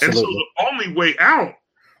 Absolutely. And so the only way out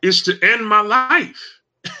is to end my life.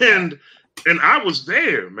 And I was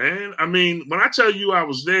there, man. I mean, when I tell you I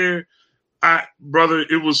was there, brother,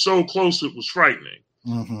 it was so close, it was frightening.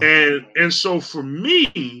 And so for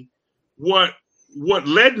me, what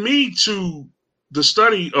led me to the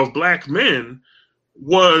study of Black men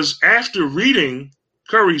was, after reading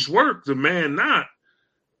Curry's work, The Man Not,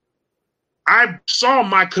 I saw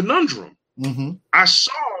my conundrum. I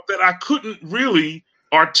saw that I couldn't really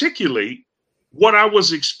articulate what I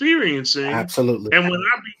was experiencing. Absolutely. And when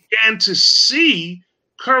I began to see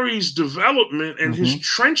Curry's development and his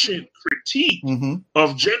trenchant critique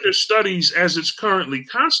of gender studies as it's currently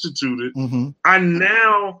constituted, I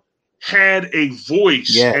now had a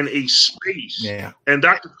voice and a space. And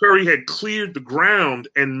Dr. Curry had cleared the ground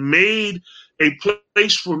and made a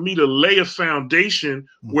place for me to lay a foundation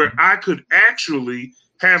where I could actually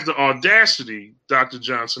have the audacity, Dr.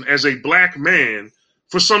 Johnson, as a Black man,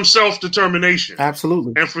 for some self-determination.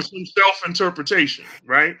 Absolutely. And for some self-interpretation,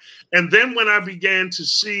 right? And then when I began to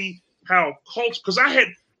see how culture, because I had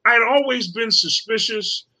always been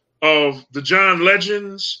suspicious of the John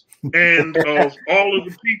Legends and of all of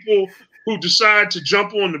the people who decide to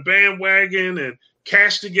jump on the bandwagon and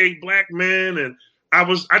castigate Black men. And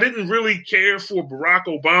I didn't really care for Barack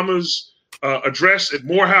Obama's address at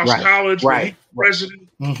Morehouse College when he was president.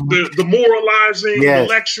 Mm-hmm. The moralizing, the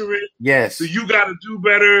lecturing, the you got to do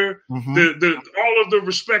better, the all of the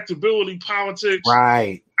respectability politics.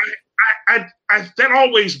 Right. I that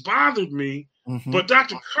always bothered me. But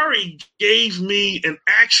Dr. Curry gave me an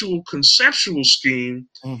actual conceptual scheme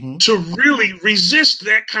to really resist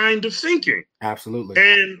that kind of thinking. Absolutely.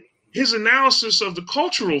 And his analysis of the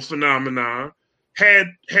cultural phenomena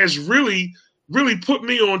has really put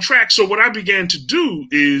me on track. So what I began to do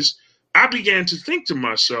is I began to think to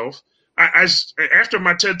myself, after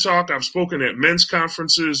my TED Talk, I've spoken at men's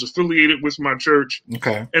conferences affiliated with my church.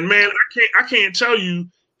 Okay. And man, I can't tell you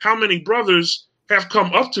how many brothers have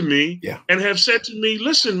come up to me and have said to me,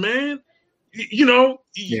 listen, man, you know,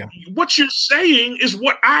 what you're saying is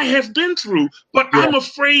what I have been through, but I'm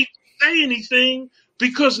afraid to say anything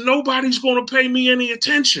because nobody's going to pay me any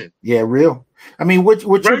attention. Yeah, real. I mean, what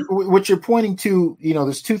you're pointing to, you know,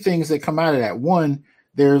 there's two things that come out of that. One,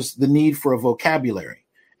 there's the need for a vocabulary.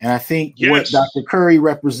 And I think what Dr. Curry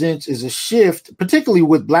represents is a shift, particularly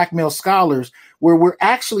with Black male scholars, where we're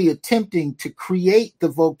actually attempting to create the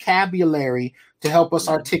vocabulary to help us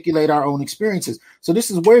articulate our own experiences. So this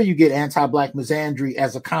is where you get anti-Black misandry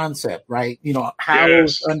as a concept, right? You know,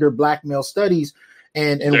 housed under Black male studies.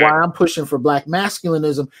 And why I'm pushing for Black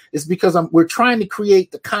masculinism is because we're trying to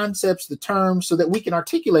create the concepts, the terms, so that we can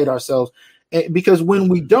articulate ourselves. Because when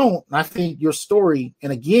we don't, I think your story,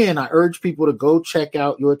 and again, I urge people to go check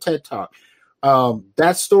out your TED Talk.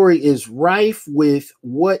 That story is rife with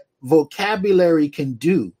what vocabulary can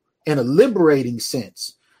do in a liberating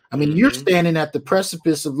sense. I mean, you're standing at the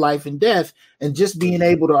precipice of life and death, and just being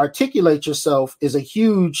able to articulate yourself is a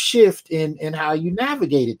huge shift in how you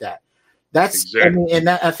navigated that. That's exactly.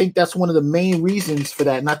 I think that's one of the main reasons for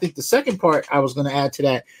that. And I think the second part I was going to add to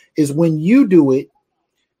that is when you do it,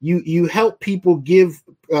 you help people give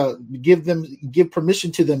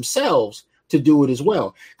permission to themselves to do it as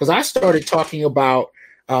well. Because I started talking about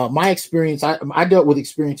my experience. I dealt with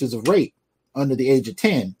experiences of rape under the age of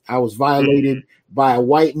 10. I was violated by a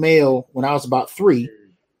white male when I was about 3,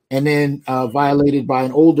 and then violated by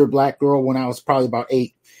an older Black girl when I was probably about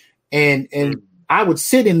 8. And I would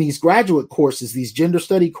sit in these graduate courses, these gender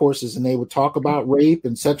study courses, and they would talk about rape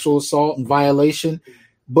and sexual assault and violation,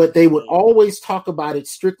 but they would always talk about it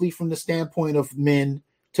strictly from the standpoint of men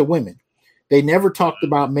to women. They never talked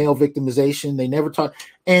about male victimization. They never talked,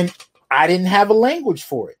 and I didn't have a language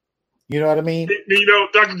for it. You know what I mean? You know,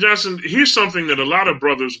 Dr. Johnson, here's something that a lot of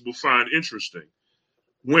brothers will find interesting.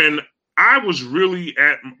 When I was really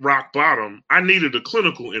at rock bottom, I needed a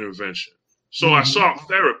clinical intervention. So I sought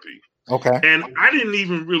therapy. Okay. And I didn't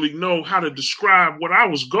even really know how to describe what I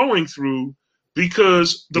was going through,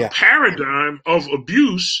 because the paradigm of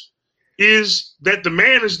abuse is that the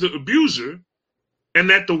man is the abuser and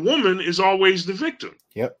that the woman is always the victim.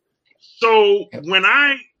 Yep. So when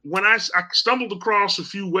I stumbled across a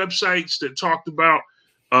few websites that talked about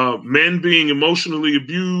men being emotionally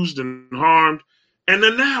abused and harmed, and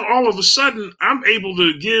then now all of a sudden I'm able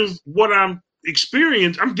to give what I'm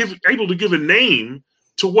experiencing. I'm able to give a name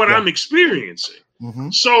to what I'm experiencing.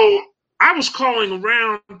 So I was calling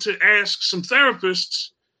around to ask some therapists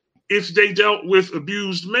if they dealt with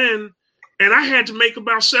abused men, and I had to make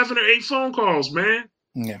about 7 or 8 phone calls, man.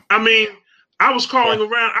 Yeah. I mean, I was calling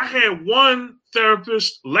around. I had one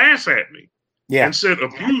therapist laugh at me and said,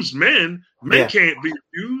 abused men can't be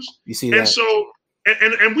abused. You see that? And so,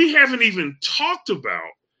 and we haven't even talked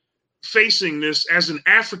about facing this as an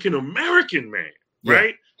African-American man,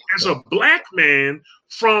 right? As a Black man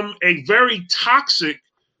from a very toxic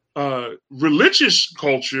religious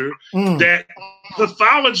culture that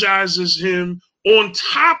pathologizes him on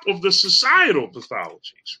top of the societal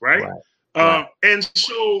pathologies, right? And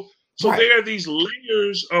so there are these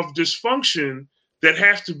layers of dysfunction that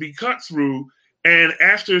have to be cut through. And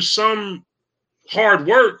after some hard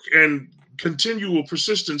work and continual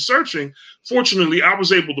persistent searching, fortunately, I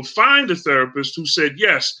was able to find a therapist who said,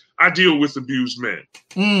 yes, I deal with abused men.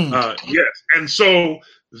 Yes. And so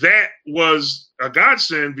that was a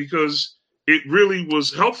godsend, because it really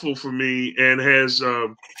was helpful for me and has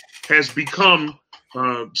become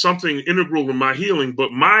something integral in my healing.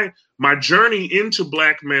 But my journey into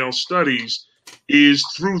Black male studies is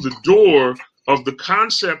through the door of the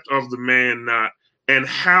concept of the man knot and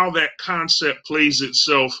how that concept plays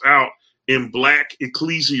itself out in Black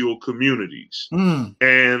ecclesial communities.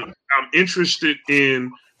 And I'm interested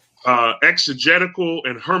in exegetical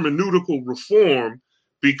and hermeneutical reform,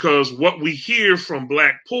 because what we hear from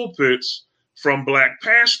Black pulpits, from Black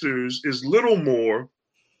pastors, is little more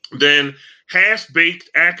than half-baked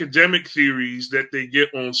academic theories that they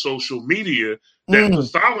get on social media that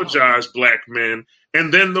pathologize Black men.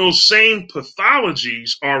 And then those same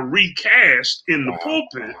pathologies are recast in the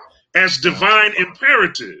pulpit as divine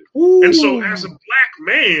imperative. And so as a Black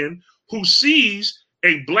man who sees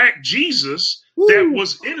a Black Jesus that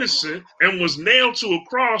was innocent and was nailed to a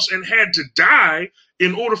cross and had to die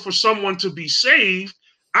in order for someone to be saved,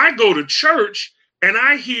 I go to church and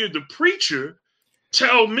I hear the preacher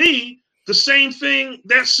tell me the same thing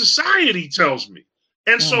that society tells me.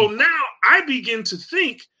 And so now I begin to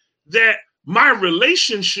think that my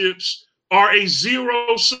relationships are a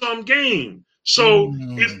zero-sum game. So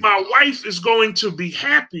if my wife is going to be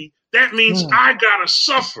happy, that means I gotta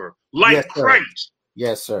suffer like Christ.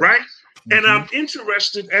 Yes, sir. Right? And I'm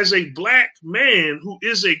interested, as a Black man who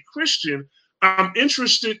is a Christian, I'm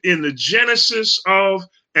interested in the genesis of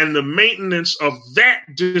and the maintenance of that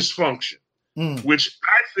dysfunction, which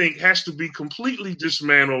I think has to be completely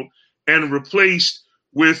dismantled and replaced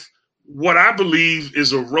with what I believe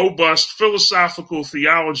is a robust philosophical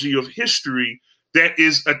theology of history that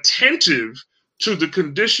is attentive to the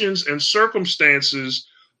conditions and circumstances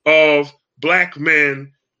of Black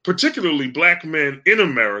men, particularly Black men in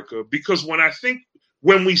America. Because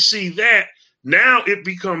when we see that, now it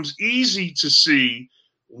becomes easy to see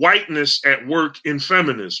whiteness at work in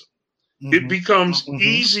feminism. It becomes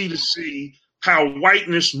easy to see how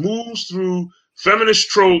whiteness moves through feminist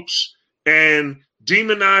tropes and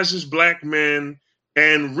demonizes Black men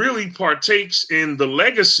and really partakes in the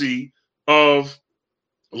legacy of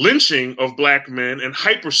lynching of Black men and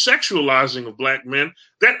hypersexualizing of Black men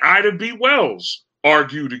that Ida B. Wells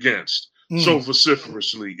argued against so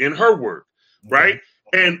vociferously in her work, right?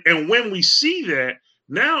 And when we see that,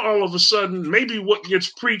 now all of a sudden, maybe what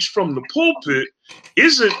gets preached from the pulpit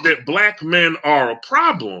isn't that Black men are a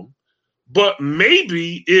problem, but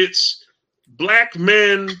maybe it's Black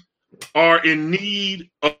men are in need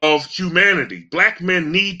of humanity. Black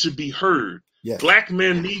men need to be heard. Yes. Black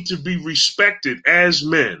men need to be respected as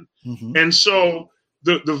men. And so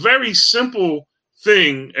the very simple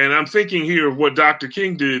thing, and I'm thinking here of what Dr.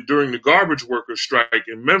 King did during the garbage workers strike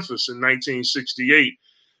in Memphis in 1968.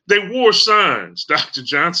 They wore signs, Dr.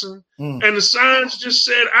 Johnson, and the signs just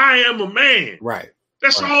said, "I am a man." Right.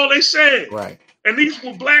 That's all they said. Right. And these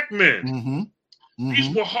were Black men. These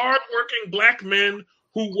were hardworking Black men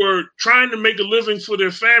who were trying to make a living for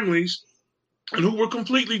their families and who were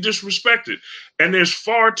completely disrespected. And there's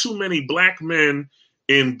far too many Black men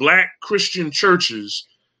in Black Christian churches,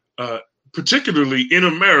 particularly in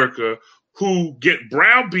America, who get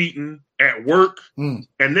browbeaten at work, and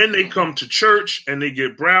then they come to church and they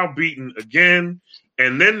get browbeaten again,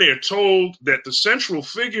 and then they're told that the central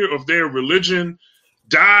figure of their religion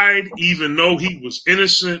died even though he was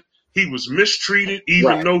innocent. He was mistreated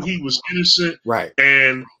even though he was innocent. Right.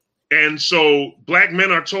 And so Black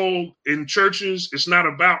men are told in churches, it's not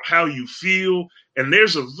about how you feel. And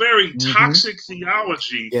there's a very toxic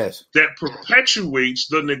theology that perpetuates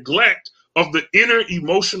the neglect of the inner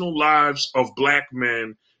emotional lives of Black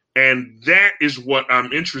men. And that is what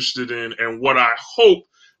I'm interested in and what I hope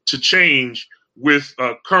to change with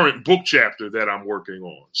a current book chapter that I'm working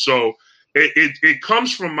on. So it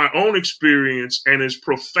comes from my own experience and is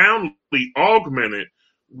profoundly augmented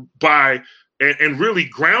by and really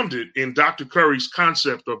grounded in Dr. Curry's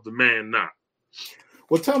concept of the man not.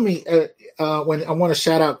 Well, tell me, when I want to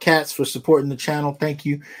shout out Katz for supporting the channel. Thank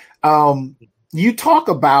you. You talk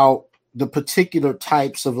about the particular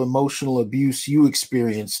types of emotional abuse you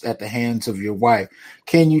experienced at the hands of your wife.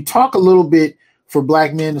 Can you talk a little bit for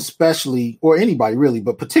Black men, especially, or anybody really,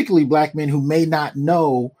 but particularly Black men who may not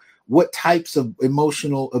know what types of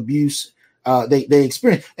emotional abuse they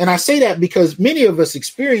experience? And I say that because many of us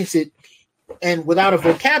experience it, and without a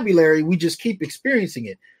vocabulary, we just keep experiencing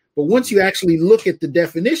it. But once you actually look at the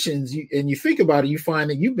definitions and you think about it, you find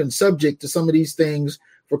that you've been subject to some of these things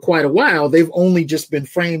for quite a while. They've only just been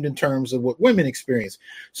framed in terms of what women experience.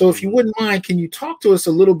 So if you wouldn't mind, can you talk to us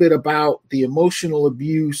a little bit about the emotional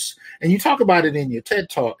abuse? And you talk about it in your TED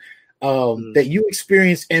Talk that you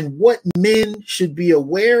experience and what men should be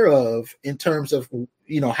aware of in terms of,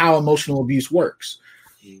 how emotional abuse works.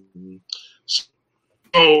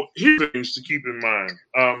 So here are things to keep in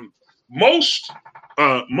mind. Most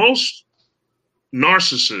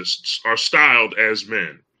narcissists are styled as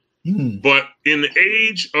men. But in the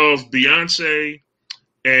age of Beyonce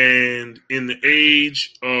and in the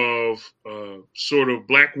age of sort of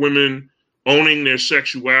Black women owning their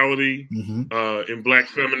sexuality in Black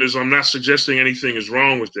feminism, I'm not suggesting anything is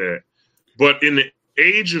wrong with that. But in the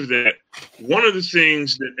age of that, one of the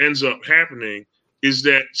things that ends up happening is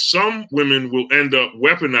that some women will end up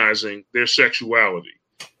weaponizing their sexuality,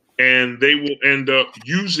 and they will end up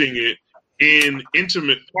using it in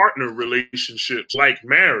intimate partner relationships like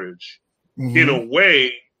marriage in a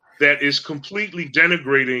way that is completely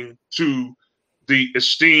denigrating to the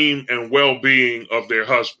esteem and well-being of their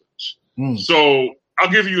husbands. So I'll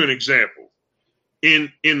give you an example.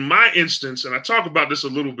 In my instance, and I talk about this a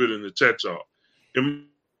little bit in the TED Talk, in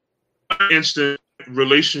my instance,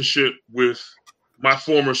 relationship with my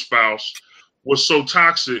former spouse was so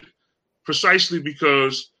toxic precisely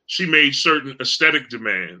because she made certain aesthetic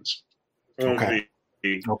demands on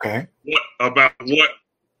me. About what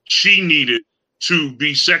she needed to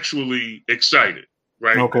be sexually excited,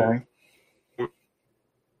 right?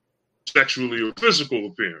 Sexually or physical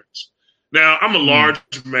appearance. Now, I'm a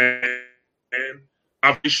large man.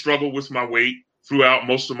 I've struggled with my weight throughout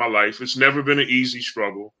most of my life. It's never been an easy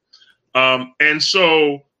struggle. And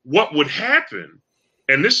so what would happen,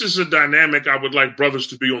 and this is a dynamic I would like brothers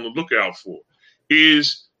to be on the lookout for,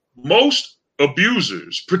 is most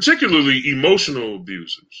abusers, particularly emotional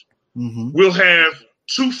abusers, will have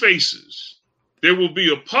two faces. There will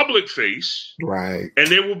be a public face, and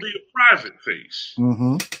there will be a private face.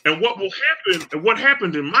 And what will happen, and what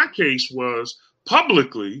happened in my case was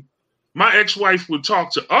publicly, my ex-wife would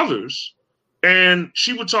talk to others, and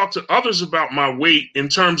she would talk to others about my weight in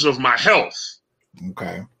terms of my health.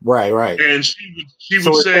 Right. And she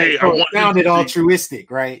would say, I want sounded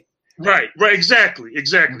altruistic, right? Right, exactly.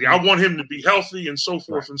 I want him to be healthy and so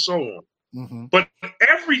forth and so on. But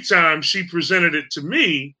every time she presented it to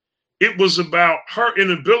me, it was about her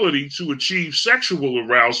inability to achieve sexual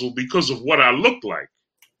arousal because of what I looked like.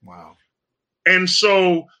 Wow. And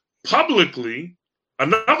so publicly,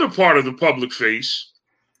 another part of the public face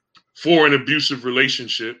for an abusive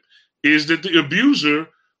relationship is that the abuser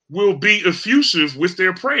will be effusive with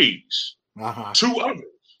their praise to others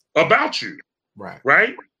about you.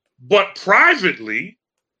 Right. But privately,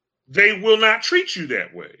 they will not treat you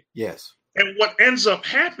that way. Yes. And what ends up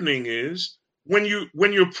happening is when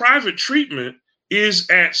your private treatment is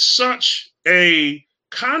at such a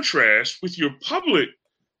contrast with your public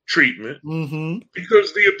treatment,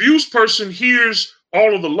 because the abused person hears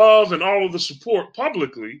all of the love and all of the support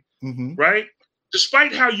publicly, right?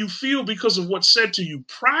 Despite how you feel because of what's said to you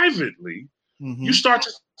privately, you start to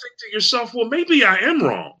think to yourself, well, maybe I am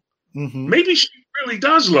wrong. Maybe she really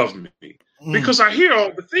does love me because I hear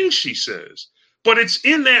all the things she says. But it's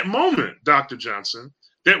in that moment, Dr. Johnson,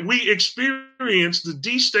 that we experience the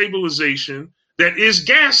destabilization that is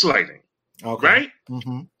gaslighting, right?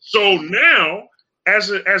 So now, as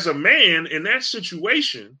a man in that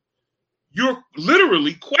situation, you're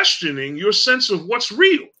literally questioning your sense of what's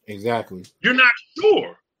real. Exactly. You're not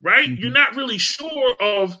sure, right? You're not really sure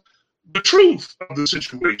of the truth of the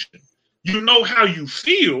situation. You know how you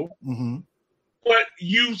feel, but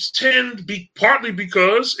you tend to be partly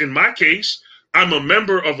because, in my case, I'm a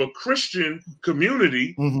member of a Christian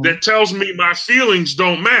community that tells me my feelings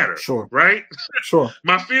don't matter. Right?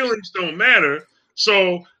 My feelings don't matter.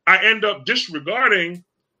 So I end up disregarding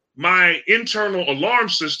my internal alarm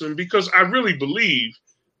system because I really believe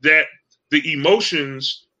that the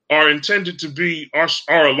emotions are intended to be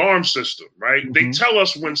our alarm system, right? They tell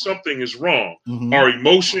us when something is wrong, our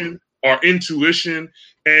emotion, our intuition.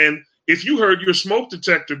 And if you heard your smoke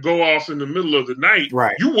detector go off in the middle of the night,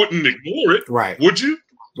 you wouldn't ignore it, would you?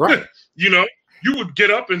 You would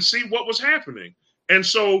get up and see what was happening. And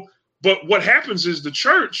so, but what happens is the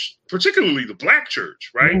church, particularly the Black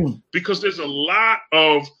church, right? Because there's a lot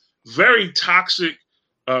of very toxic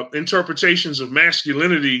interpretations of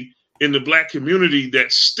masculinity in the Black community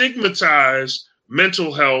that stigmatize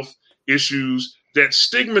mental health issues, that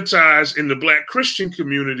stigmatize in the Black Christian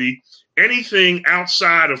community anything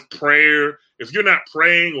outside of prayer. If you're not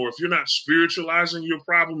praying or if you're not spiritualizing your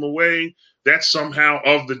problem away, that's somehow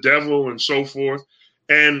of the devil and so forth.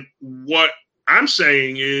 And what I'm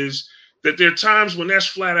saying is that there are times when that's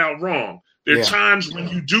flat out wrong. There are times when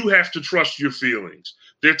you do have to trust your feelings.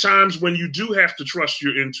 There are times when you do have to trust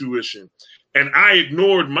your intuition. And I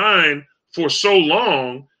ignored mine for so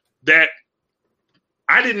long that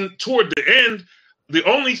I didn't, toward the end, the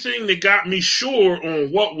only thing that got me sure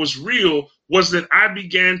on what was real was that I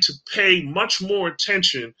began to pay much more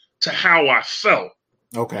attention to how I felt.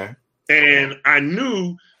 And I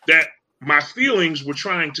knew that my feelings were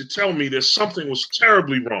trying to tell me that something was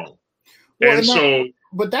terribly wrong.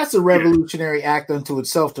 But that's a revolutionary act unto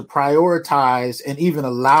itself, to prioritize and even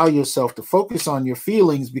allow yourself to focus on your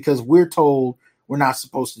feelings, because we're told we're not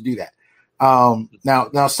supposed to do that.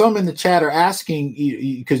 Now, some in the chat are asking,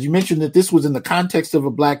 because you mentioned that this was in the context of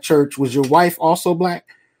a Black church. Was your wife also Black?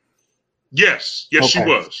 Yes, she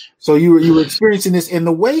was. So you were experiencing this, and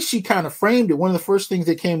the way she kind of framed it. One of the first things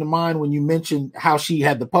that came to mind when you mentioned how she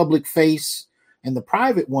had the public face and the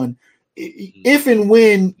private one. If and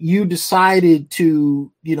when you decided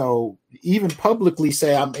to, even publicly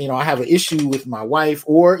say, I have an issue with my wife,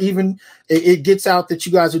 or even it gets out that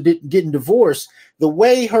you guys are getting divorced, the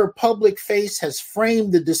way her public face has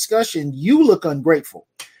framed the discussion, you look ungrateful.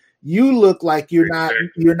 You look like you're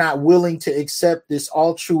not willing to accept this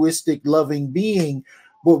altruistic, loving being.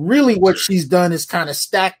 But really what she's done is kind of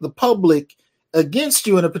stack the public against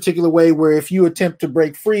you in a particular way, where if you attempt to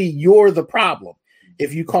break free, you're the problem.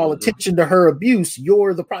 If you call attention to her abuse,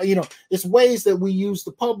 you're the problem. It's ways that we use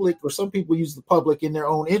the public, or some people use the public in their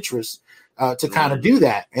own interest to kind of do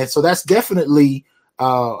that. And so that's definitely,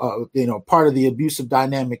 part of the abusive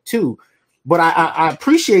dynamic too. But I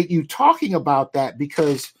appreciate you talking about that,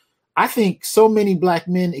 because I think so many Black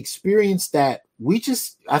men experience that.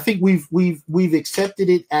 I think we've accepted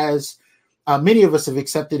it as many of us have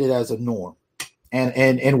accepted it as a norm,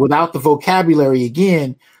 and without the vocabulary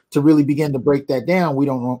again to really begin to break that down, we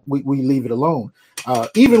leave it alone.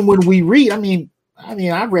 Even when we read, I mean,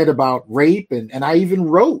 I read about rape and I even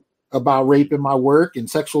wrote about rape in my work and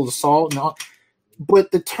sexual assault and all,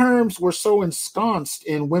 but the terms were so ensconced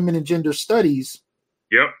in women and gender studies.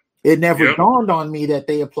 Yep. It never dawned on me that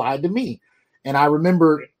they applied to me. And I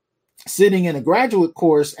remember sitting in a graduate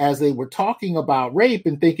course as they were talking about rape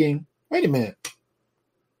and thinking, wait a minute,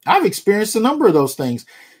 I've experienced a number of those things.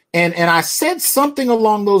 And I said something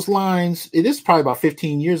along those lines. It is probably about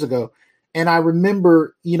 15 years ago. And I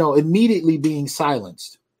remember, immediately being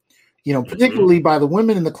silenced, particularly by the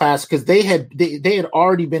women in the class, because they had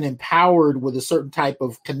already been empowered with a certain type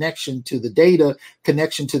of connection to the data,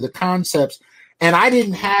 connection to the concepts. And I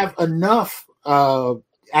didn't have enough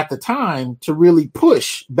at the time to really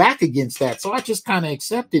push back against that. So I just kind of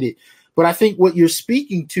accepted it. But I think what you're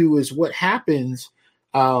speaking to is what happens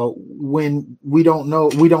when we don't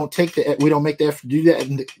make the effort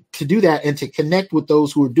to do that and to connect with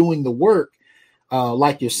those who are doing the work,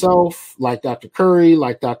 like yourself, like Dr. Curry,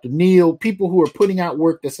 like Dr. Neal, people who are putting out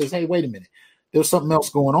work that says, hey, wait a minute, there's something else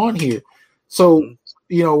going on here. So,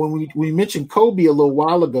 when we mentioned Kobe a little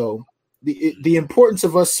while ago, the importance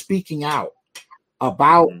of us speaking out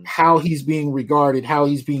about how he's being regarded, how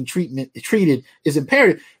he's being treated is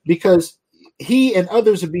imperative, because he and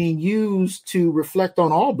others are being used to reflect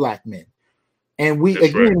on all Black men. And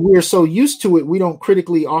we're so used to it, we don't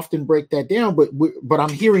critically often break that down, but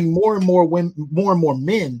I'm hearing more and more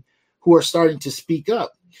men who are starting to speak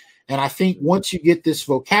up. And I think once you get this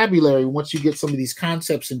vocabulary, once you get some of these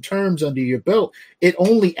concepts and terms under your belt, it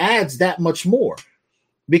only adds that much more.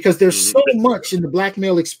 Because there's so much in the Black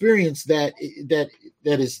male experience that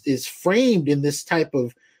is framed in this type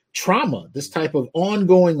of trauma, this type of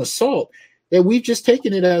ongoing assault, that we've just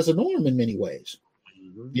taken it as a norm in many ways.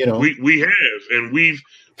 We have, and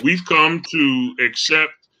we've come to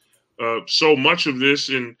accept so much of this,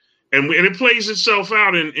 and it plays itself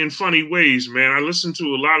out in funny ways, man. I listen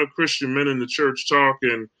to a lot of Christian men in the church talk,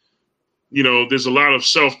 and there's a lot of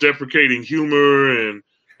self-deprecating humor and,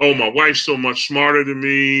 oh, my wife's so much smarter than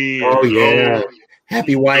me. Oh, yeah.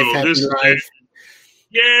 Happy wife, happy life.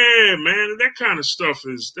 Yeah, man. That kind of stuff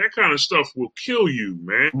will kill you,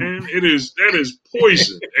 man. That is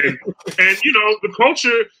poison. and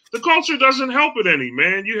the culture doesn't help it any,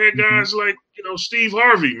 man. You had guys like, Steve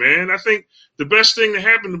Harvey, man. I think the best thing that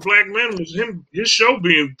happened to Black men was his show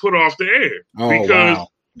being put off the air. Because, wow.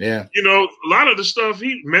 Yeah. A lot of the stuff,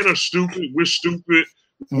 men are stupid. We're stupid.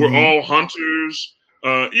 We're all hunters.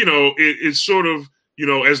 It's sort of,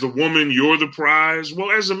 as the woman, you're the prize.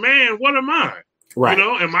 Well, as a man, what am I? Right.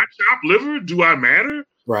 Am I chopped liver? Do I matter?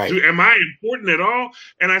 Right. Am I important at all?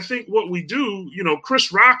 And I think what we do,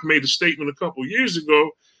 Chris Rock made a statement a couple years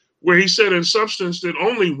ago where he said in substance that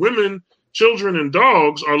only women, children, and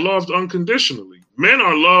dogs are loved unconditionally. Men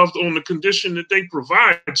are loved on the condition that they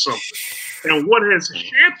provide something. And what has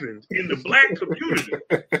happened in the Black community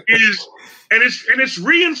is, and it's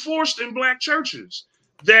reinforced in Black churches,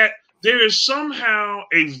 that there is somehow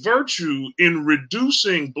a virtue in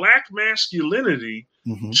reducing Black masculinity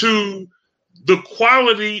to the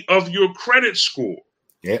quality of your credit score.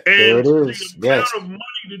 Yeah, and there it is. The amount of money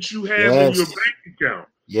that you have in your bank account.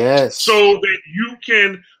 Yes. So that you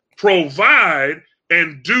can provide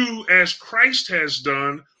and do as Christ has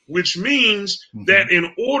done, which means that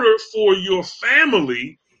in order for your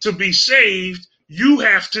family to be saved, you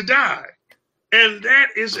have to die. And that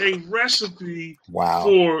is a recipe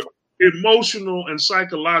for emotional and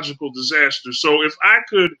psychological disaster. So if I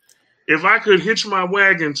could hitch my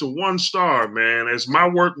wagon to one star, man, as my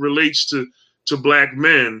work relates to Black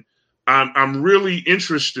men, I'm really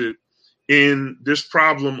interested in this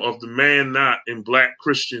problem of the man not in Black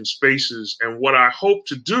Christian spaces. And what I hope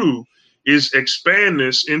to do is expand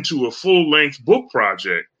this into a full-length book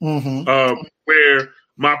project, where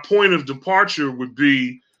my point of departure would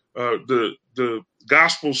be the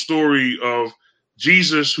gospel story of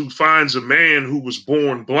Jesus, who finds a man who was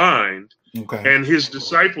born blind, and his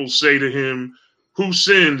disciples say to him, who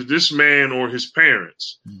sinned, this man or his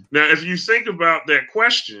parents? Now, if you think about that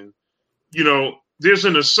question, you know, there's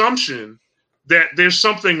an assumption that there's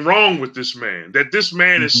something wrong with this man, that this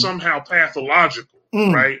man is somehow pathological,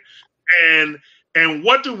 right? And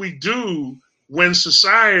what do we do when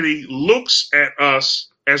society looks at us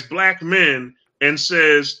as Black men and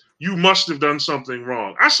says, you must have done something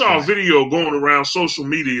wrong? I saw a video going around social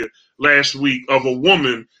media last week of a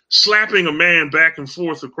woman slapping a man back and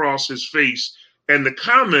forth across his face, and the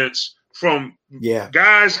comments from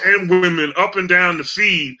guys and women up and down the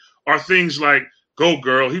feed are things like, go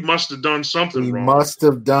girl, he must have done something wrong. He must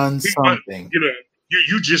have done something. You know,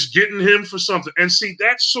 you just getting him for something. And see,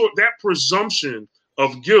 that presumption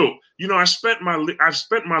of guilt. You know, I've spent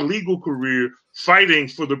my legal career fighting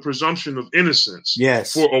for the presumption of innocence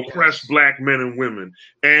for oppressed Black men and women.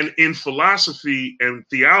 And in philosophy and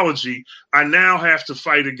theology, I now have to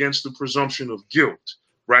fight against the presumption of guilt,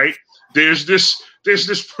 right? There's this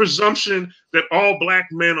presumption that all Black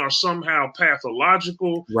men are somehow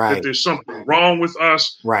pathological, that there's something wrong with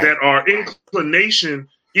us, that our inclination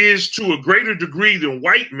is to a greater degree than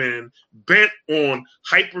white men bent on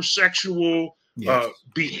hypersexual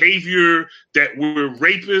behavior, that we're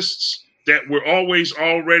rapists, that we're always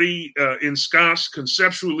already ensconced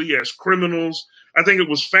conceptually as criminals. I think it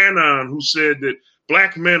was Fanon who said that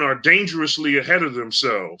Black men are dangerously ahead of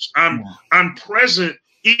themselves. I'm present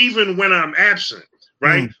even when I'm absent,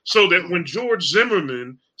 right? So that when George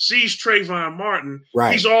Zimmerman sees Trayvon Martin,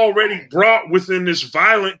 he's already brought within this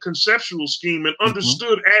violent conceptual scheme and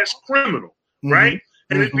understood as criminal, right?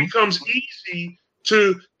 And it becomes easy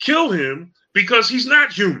to kill him because he's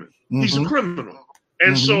not human. He's a criminal.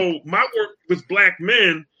 And so my work with Black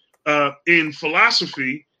men in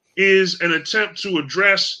philosophy is an attempt to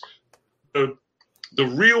address the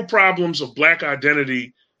real problems of Black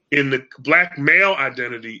identity, in the Black male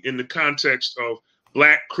identity, in the context of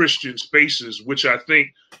Black Christian spaces, which I think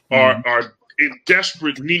are in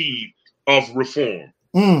desperate need of reform.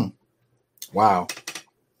 Wow.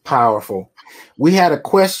 Powerful. We had a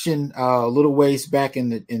question a little ways back in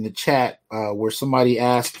the chat where somebody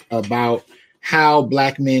asked about how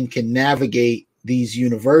Black men can navigate these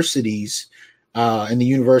universities and the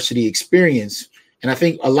university experience. And I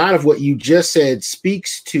think a lot of what you just said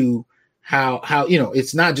speaks to how you know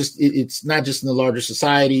it's not just in the larger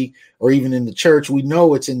society or even in the church. We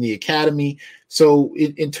know it's in the academy. So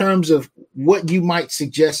in terms of what you might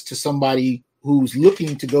suggest to somebody who's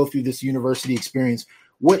looking to go through this university experience,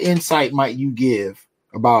 what insight might you give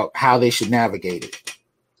about how they should navigate it?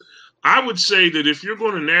 I would say that if you're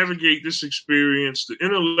going to navigate this experience, the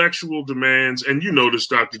intellectual demands, and you know this,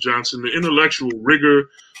 Dr. Johnson, the intellectual rigor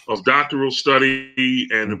of doctoral study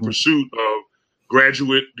and the pursuit of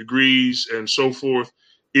graduate degrees and so forth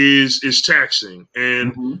is taxing.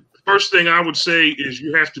 And the first thing I would say is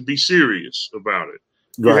you have to be serious about it.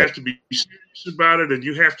 You have to be serious about it, and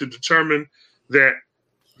you have to determine that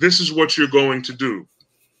this is what you're going to do.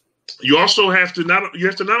 You also have to not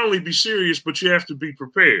only be serious, but you have to be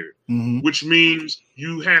prepared, which means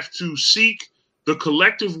you have to seek the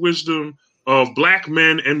collective wisdom of Black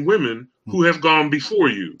men and women who have gone before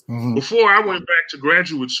you. Before I went back to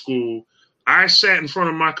graduate school, I sat in front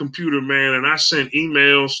of my computer, man, and I sent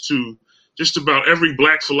emails to just about every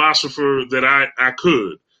Black philosopher that I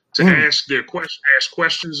could to ask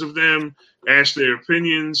questions of them, ask their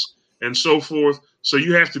opinions, and so forth. So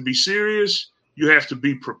you have to be serious. You have to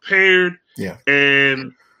be prepared,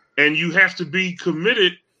 and you have to be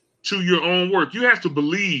committed to your own work. You have to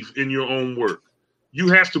believe in your own work. You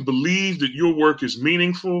have to believe that your work is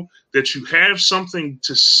meaningful, that you have something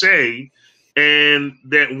to say, and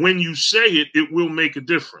that when you say it, it will make a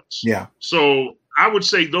difference. So I would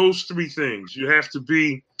say those three things. You have to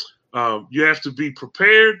be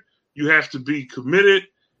prepared. You have to be committed,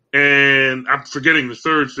 and I'm forgetting the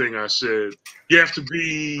third thing I said. You have to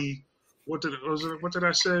be. What did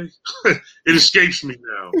I say? It escapes me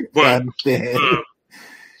now. But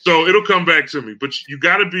so it'll come back to me. But you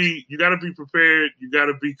gotta be prepared. You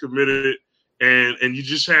gotta be committed, and you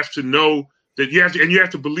just have to know that you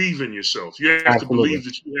have to believe in yourself. You have to believe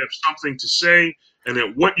that you have something to say, and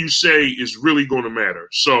that what you say is really going to matter.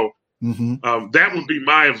 So that would be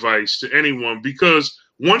my advice to anyone, because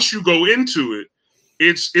once you go into it,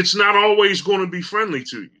 it's not always going to be friendly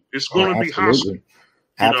to you. It's going to be hostile.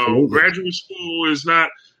 Absolutely. Graduate school is not.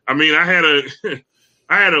 I mean, I had a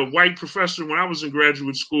I had a white professor when I was in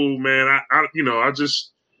graduate school. Man, I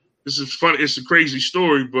just, this is funny. It's a crazy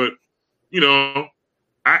story, but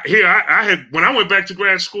I had, when I went back to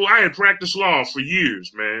grad school, I had practiced law for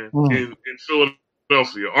years, man, in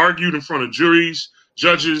Philadelphia. Argued in front of juries,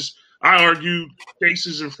 judges. I argued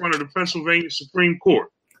cases in front of the Pennsylvania Supreme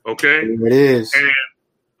Court. Okay, there it is. And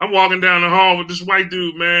I'm walking down the hall with this white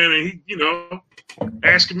dude, man, and he,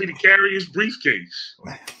 asking me to carry his briefcase.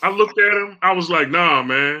 I looked at him. I was like, nah,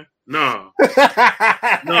 man, nah,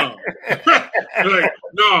 no. Like,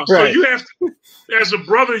 no. So you have to, as a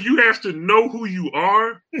brother, you have to know who you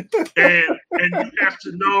are, and you have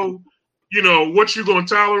to know, what you're going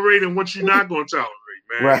to tolerate and what you're not going to tolerate,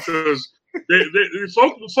 man. Because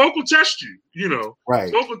folk will test you,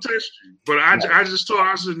 Right. Folk will test you. But I just told her,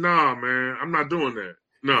 I said, nah, man, I'm not doing that.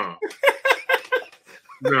 No.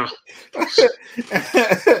 No.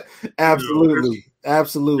 Absolutely.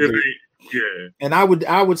 Yeah. And I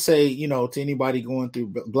would say, to anybody going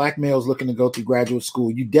through, black males looking to go through graduate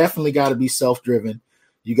school, you definitely got to be self-driven.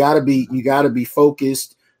 You got to be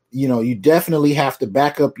focused. You definitely have to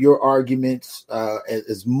back up your arguments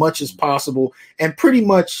as much as possible. And pretty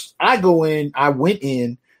much I went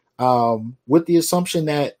in with the assumption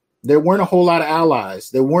that there weren't a whole lot of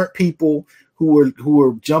allies. There weren't people who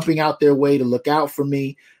were jumping out their way to look out for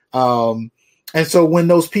me. And so when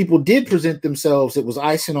those people did present themselves, it was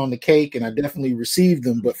icing on the cake, and I definitely received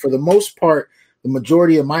them. But for the most part, the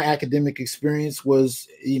majority of my academic experience was,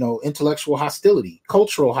 intellectual hostility,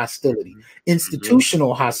 cultural hostility,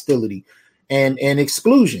 institutional hostility, and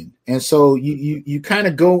exclusion. And so you kind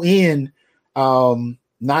of go in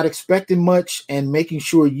not expecting much and making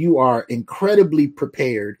sure you are incredibly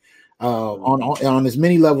prepared on as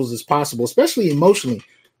many levels as possible, especially emotionally.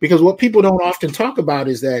 Because what people don't often talk about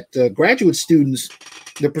is that graduate students,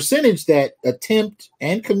 the percentage that attempt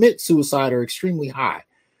and commit suicide are extremely high.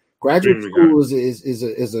 Graduate school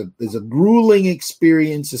is a grueling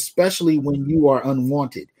experience, especially when you are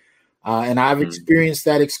unwanted. And I've experienced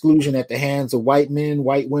that exclusion at the hands of white men,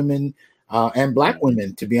 white women, and black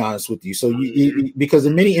women, to be honest with you. So because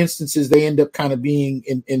in many instances, they end up kind of being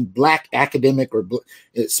in black academic or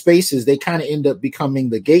spaces, they kind of end up becoming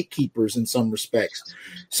the gatekeepers in some respects.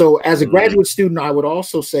 So as a graduate student, I would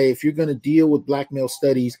also say, if you're going to deal with black male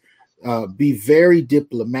studies, be very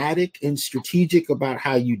diplomatic and strategic about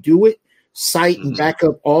how you do it. Cite and back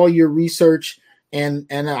up all your research. And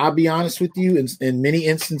I'll be honest with you, in many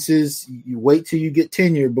instances, you wait till you get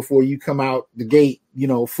tenure before you come out the gate,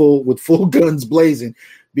 full guns blazing,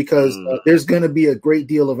 because there's going to be a great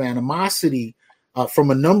deal of animosity from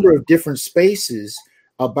a number of different spaces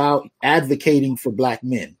about advocating for black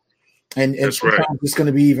men. And sometimes it's going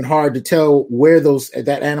to be even hard to tell where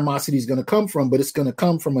that animosity is going to come from, but it's going to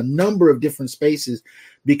come from a number of different spaces,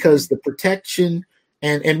 because the protection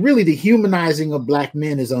and really the humanizing of black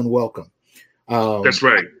men is unwelcome. That's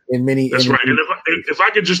right. And if I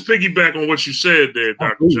could just piggyback on what you said there,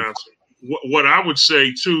 Dr. Johnson, what I would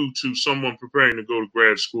say to someone preparing to go to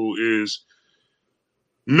grad school is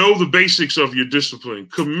know the basics of your discipline.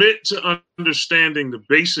 Commit to understanding the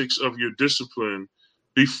basics of your discipline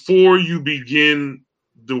before you begin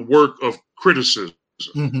the work of criticism,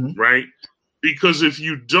 right? Because if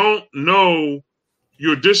you don't know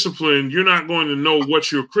your discipline, you're not going to know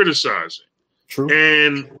what you're criticizing. True.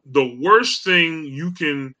 And the worst thing you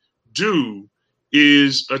can do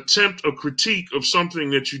is attempt a critique of something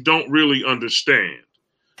that you don't really understand.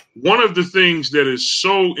 One of the things that is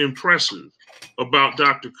so impressive about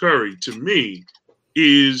Dr. Curry to me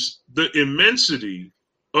is the immensity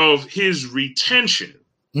of his retention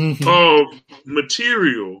of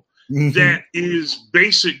material that is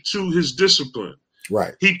basic to his discipline.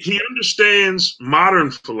 Right. He understands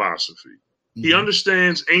modern philosophy. He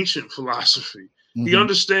understands ancient philosophy. He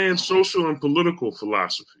understands social and political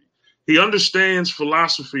philosophy. He understands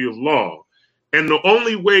philosophy of law. And the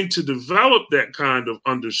only way to develop that kind of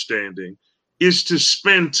understanding is to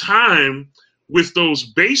spend time with those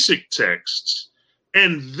basic texts.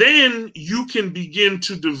 And then you can begin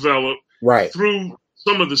to develop through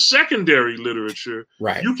some of the secondary literature.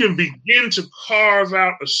 Right. You can begin to carve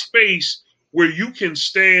out a space where you can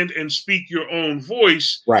stand and speak your own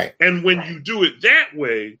voice. Right. And when you do it that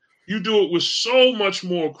way, you do it with so much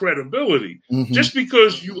more credibility. Just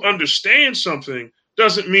because you understand something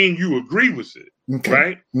doesn't mean you agree with it.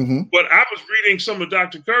 Right. But I was reading some of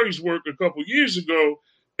Dr. Curry's work a couple years ago,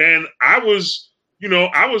 and I was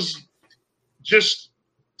just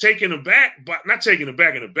taken aback, but not taken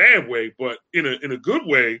aback in a bad way, but in a good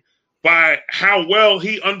way, by how well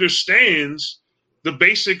he understands the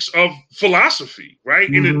basics of philosophy, right?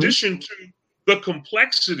 In addition to the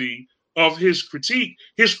complexity of his critique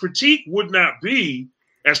would not be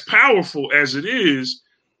as powerful as it is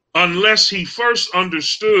unless he first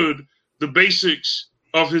understood the basics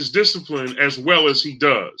of his discipline as well as he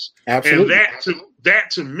does. Absolutely. And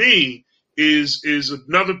that to me is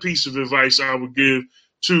another piece of advice I would give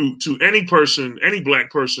to any person, any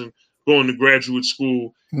Black person going to graduate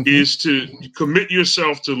school, is to commit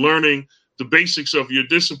yourself to learning the basics of your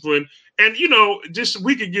discipline. And, you know, just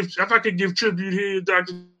if I could give tribute here,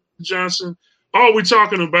 Dr. Johnson, all we're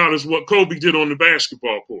talking about is what Kobe did on the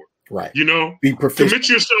basketball court. Right. You know, be proficient. Commit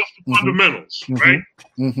yourself to fundamentals, right?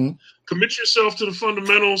 Commit yourself to the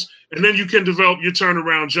fundamentals, and then you can develop your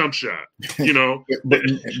turnaround jump shot, you know. but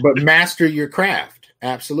master your craft.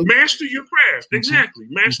 Absolutely. Master your craft. Exactly.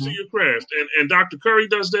 Master your craft. And Dr. Curry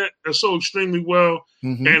does that so extremely well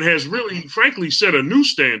and has really, frankly, set a new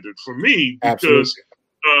standard for me because,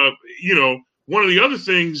 you know, one of the other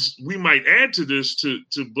things we might add to this to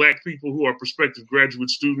Black people who are prospective graduate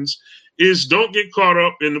students is don't get caught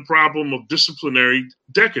up in the problem of disciplinary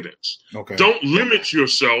decadence. Okay. Don't limit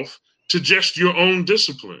yourself to just your own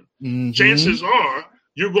discipline. Chances are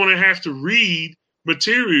you're going to have to read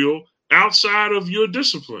material outside of your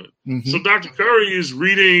discipline. So Dr. Curry is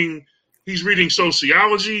reading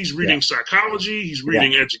sociology, he's reading psychology, he's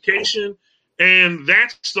reading education. And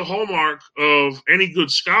that's the hallmark of any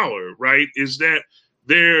good scholar, right? Is that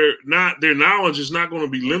their knowledge is not going to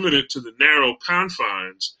be limited to the narrow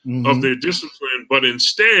confines of their discipline, but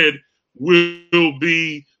instead will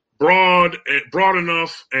be broad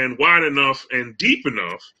enough and wide enough and deep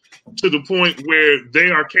enough to the point where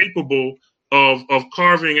they are capable of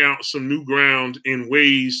carving out some new ground in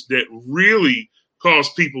ways that really cause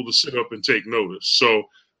people to sit up and take notice. So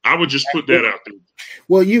I would just put that out there.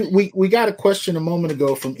 Well, we got a question a moment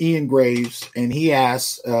ago from Ian Graves, and he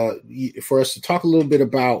asked for us to talk a little bit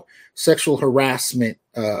about sexual harassment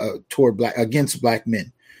against Black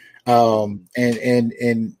men.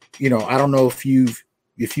 And you know, I don't know if you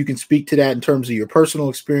can speak to that in terms of your personal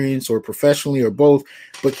experience or professionally or both,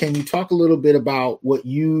 but can you talk a little bit about what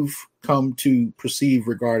you've come to perceive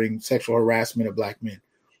regarding sexual harassment of Black men?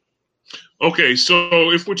 Okay,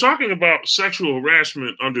 so if we're talking about sexual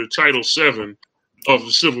harassment under Title VII of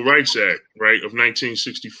the Civil Rights Act, right, of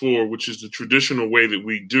 1964, which is the traditional way that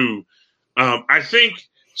we do, I think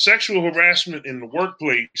sexual harassment in the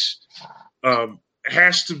workplace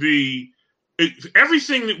has to be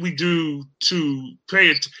everything that we do to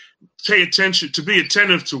pay attention, to be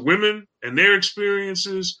attentive to women and their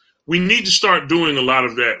experiences. We need to start doing a lot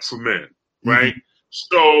of that for men, right?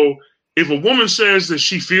 So if a woman says that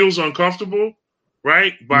she feels uncomfortable,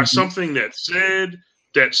 right, by something that's said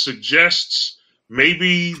that suggests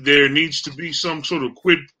maybe there needs to be some sort of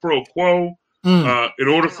quid pro quo in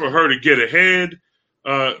order for her to get ahead,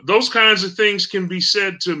 those kinds of things can be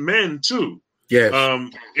said to men too. Yes.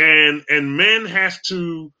 And men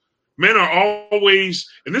are always,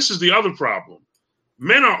 and this is the other problem,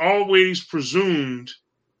 men are always presumed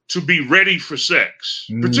to be ready for sex,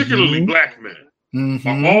 particularly Black men.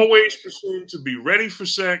 Are always presumed to be ready for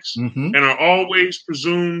sex and are always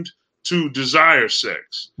presumed to desire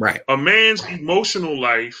sex. Right. A man's emotional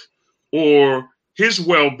life or his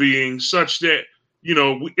well-being such that, you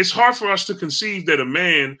know, it's hard for us to conceive that a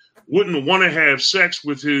man wouldn't want to have sex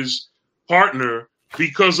with his partner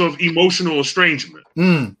because of emotional estrangement,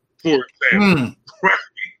 for example. Right?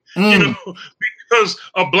 You know, because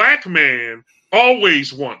a Black man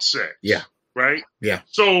always wants sex. Yeah. Right? Yeah.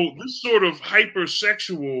 So this sort of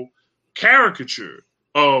hypersexual caricature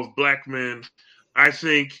of Black men, I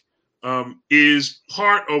think, is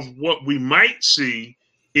part of what we might see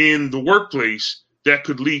in the workplace that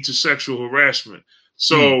could lead to sexual harassment.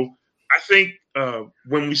 So I think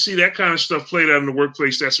when we see that kind of stuff played out in the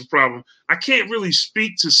workplace, that's a problem. I can't really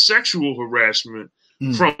speak to sexual harassment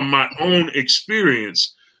from my own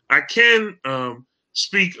experience. I can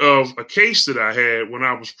speak of a case that I had when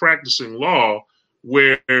I was practicing law,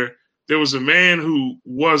 where there was a man who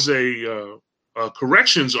was a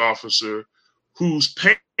corrections officer whose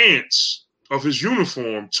pants of his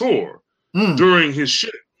uniform tore during his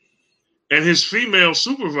shift, and his female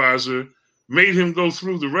supervisor made him go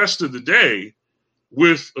through the rest of the day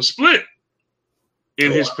with a split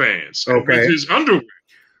in his pants, with his underwear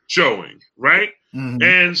showing, right?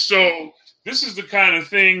 And so this is the kind of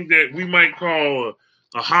thing that we might call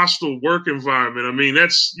a hostile work environment. I mean,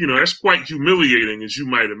 that's quite humiliating, as you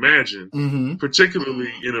might imagine,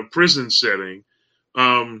 particularly in a prison setting.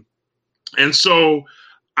 And so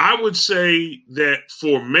I would say that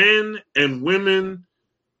for men and women,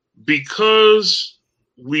 because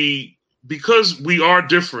we because we are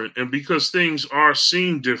different and because things are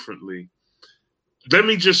seen differently, let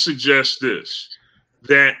me just suggest this,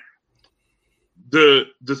 that the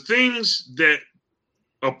things that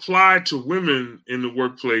apply to women in the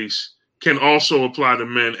workplace can also apply to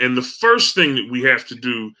men. And the first thing that we have to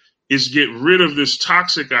do is get rid of this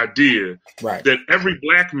toxic idea that every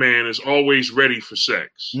black man is always ready for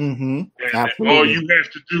sex. Mm-hmm. And all you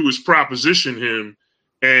have to do is proposition him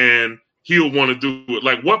and he'll want to do it.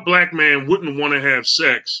 Like, what black man wouldn't want to have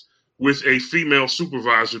sex with a female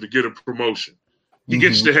supervisor to get a promotion? He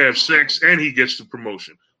gets to have sex and he gets the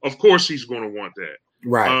promotion. Of course he's going to want that.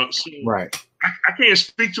 Right. I can't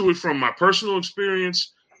speak to it from my personal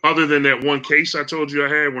experience other than that one case I told you I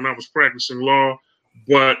had when I was practicing law.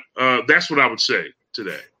 But that's what I would say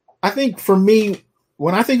today. I think for me,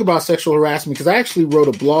 when I think about sexual harassment, because I actually wrote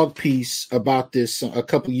a blog piece about this a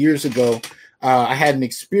couple years ago, I had an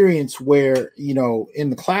experience where, in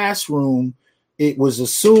the classroom, it was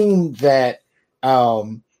assumed that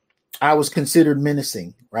I was considered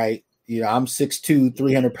menacing, right? I'm 6'2",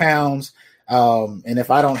 300 pounds. And if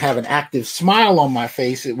I don't have an active smile on my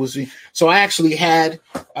face, it was, so I actually had,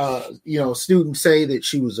 students say that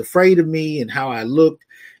she was afraid of me and how I looked.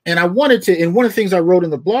 And I wanted to, and one of the things I wrote in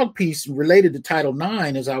the blog piece related to Title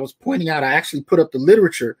IX, as I was pointing out, I actually put up the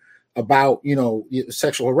literature about,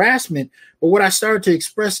 sexual harassment. But what I started to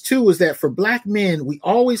express too is that for Black men, we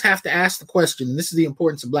always have to ask the question, and this is the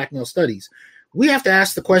importance of Black male studies. We have to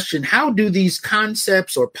ask the question, how do these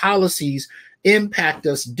concepts or policies impact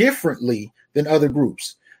us differently than other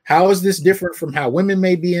groups? How is this different from how women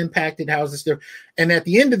may be impacted? How is this different? And at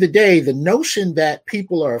the end of the day, the notion that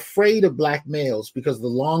people are afraid of Black males because of the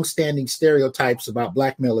longstanding stereotypes about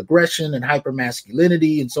Black male aggression and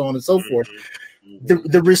hypermasculinity and so on and so forth,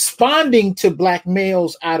 the responding to Black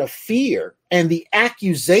males out of fear and the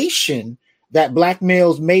accusation that Black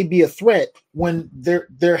males may be a threat when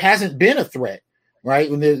there hasn't been a threat,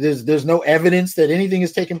 right? When there's no evidence that anything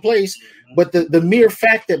has taken place, but the mere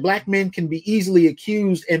fact that Black men can be easily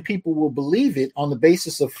accused and people will believe it on the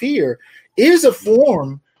basis of fear is a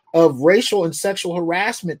form of racial and sexual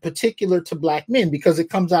harassment particular to Black men, because it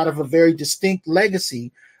comes out of a very distinct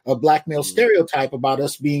legacy of Black male stereotype about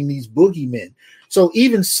us being these boogeymen. So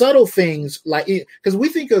even subtle things like, because we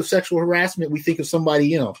think of sexual harassment, we think of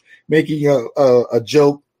somebody, making a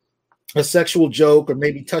joke, a sexual joke, or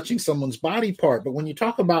maybe touching someone's body part. But when you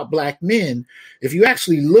talk about Black men, if you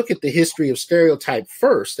actually look at the history of stereotype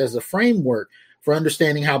first as a framework for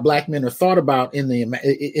understanding how Black men are thought about in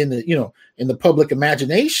the public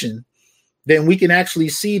imagination, then we can actually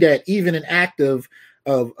see that even an act of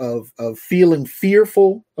feeling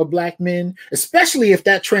fearful of Black men, especially if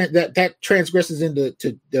that transgresses into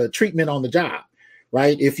the treatment on the job,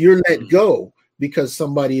 right? If you're let go because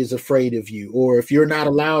somebody is afraid of you, or if you're not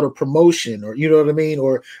allowed a promotion, or what I mean,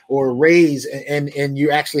 or a raise, and you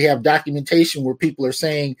actually have documentation where people are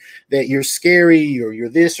saying that you're scary or you're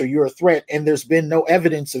this or you're a threat, and there's been no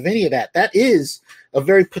evidence of any of that. That is a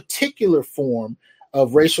very particular form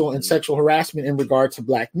of racial and sexual harassment in regard to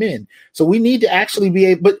Black men. So we need to actually be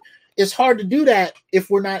able, but it's hard to do that if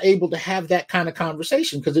we're not able to have that kind of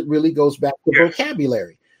conversation, because it really goes back to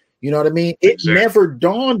vocabulary. You know what I mean? It never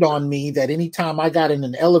dawned on me that anytime I got in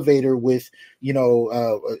an elevator with,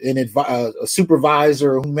 a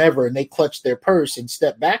supervisor or whomever, and they clutched their purse and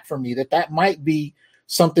stepped back from me, that might be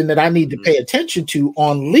something that I need to pay attention to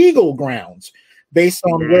on legal grounds, based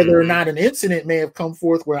on whether or not an incident may have come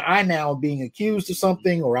forth where I now am being accused of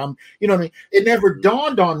something, or I'm, what I mean? It never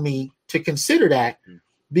dawned on me to consider that,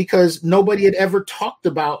 because nobody had ever talked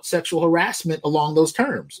about sexual harassment along those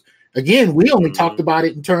terms. Again, we only talked about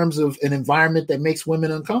it in terms of an environment that makes women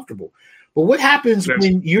uncomfortable. But what happens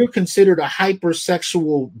when you're considered a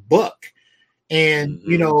hypersexual buck, and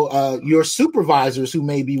your supervisors, who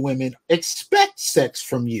may be women, expect sex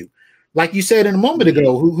from you? Like you said in a moment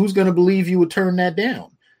ago, who's going to believe you would turn that down?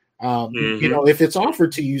 If it's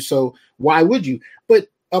offered to you, so why would you? But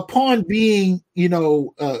upon being,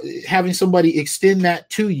 having somebody extend that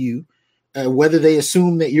to you, whether they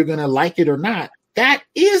assume that you're going to like it or not, that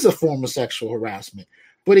is a form of sexual harassment.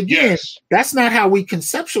 But again, that's not how we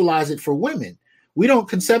conceptualize it for women. We don't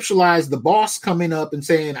conceptualize the boss coming up and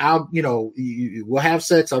saying, we'll have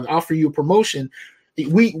sex, I'll offer you a promotion.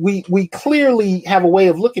 We clearly have a way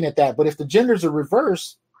of looking at that. But if the genders are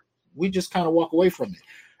reversed, we just kind of walk away from it.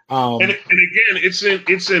 And again,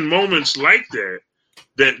 it's in moments like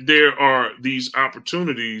that there are these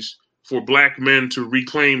opportunities for Black men to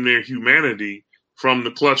reclaim their humanity from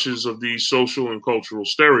the clutches of these social and cultural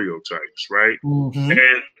stereotypes, right?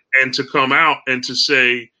 And to come out and to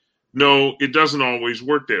say, no, it doesn't always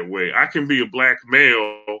work that way. I can be a Black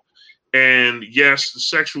male And yes, the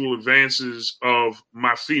sexual advances of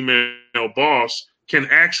my female boss can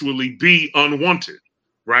actually be unwanted,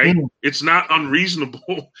 right? It's not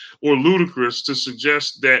unreasonable or ludicrous to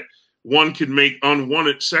suggest that one can make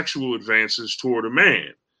unwanted sexual advances toward a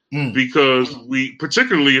man, because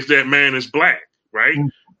particularly if that man is black, right?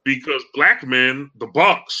 Because black men, the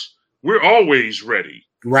bucks, we're always ready,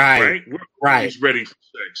 right? We're always ready for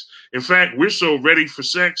sex. In fact, we're so ready for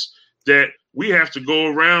sex that we have to go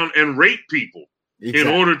around and rape people in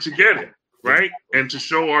order to get it, right? And to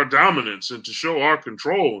show our dominance and to show our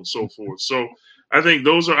control and so forth. So I think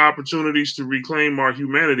those are opportunities to reclaim our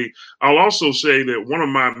humanity. I'll also say that one of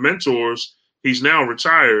my mentors, he's now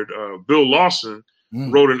retired, Bill Lawson,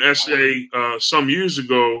 wrote an essay some years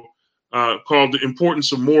ago called The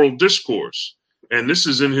Importance of Moral Discourse. And this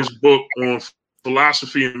is in his book on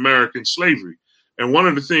philosophy and American slavery. And one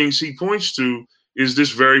of the things he points to is this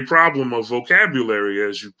very problem of vocabulary,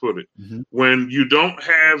 as you put it. When you don't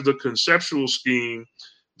have the conceptual scheme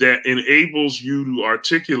that enables you to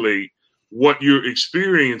articulate what you're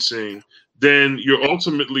experiencing, then you're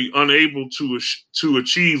ultimately unable to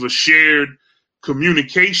achieve a shared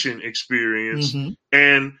communication experience.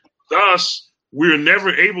 And thus, we're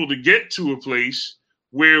never able to get to a place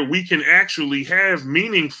where we can actually have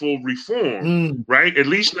meaningful reform, right? At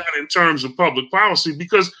least not in terms of public policy.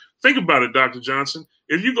 Because think about it, Dr. Johnson,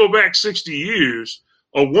 if you go back 60 years,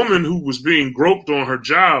 a woman who was being groped on her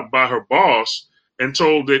job by her boss and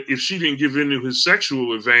told that if she didn't give in to his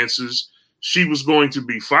sexual advances, she was going to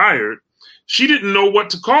be fired. She didn't know what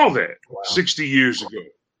to call that 60 years ago,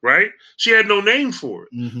 right? She had no name for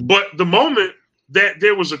it. But the moment that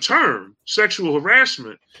there was a term, sexual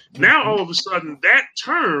harassment, now all of a sudden that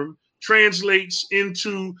term translates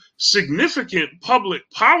into significant public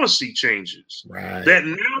policy changes that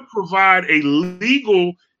now provide a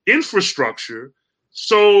legal infrastructure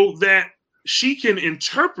so that she can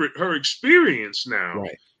interpret her experience now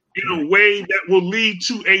in a way that will lead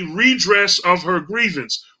to a redress of her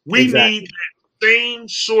grievance. We need that same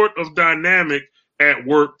sort of dynamic at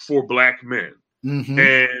work for Black men.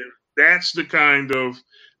 And that's the kind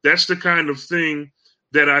of thing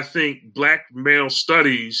that I think Black male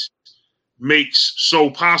studies makes so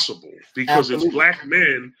possible, because it's Black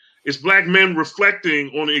men reflecting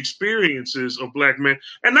on the experiences of Black men,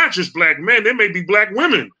 and not just Black men. There may be Black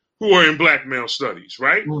women who are in Black male studies,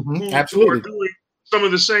 right? Who are doing some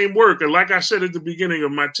of the same work. And like I said at the beginning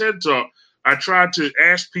of my TED Talk, I tried to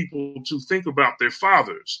ask people to think about their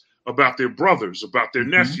fathers, about their brothers, about their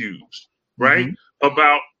nephews, right?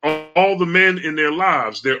 About all the men in their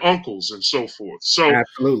lives, their uncles and so forth. So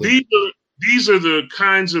these are the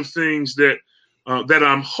kinds of things that that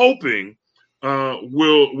I'm hoping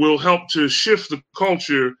will help to shift the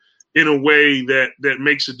culture in a way that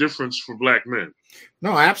makes a difference for Black men.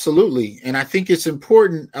 No, absolutely. And I think it's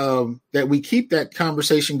important that we keep that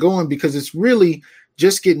conversation going, because it's really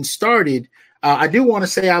just getting started. I do want to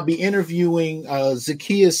say I'll be interviewing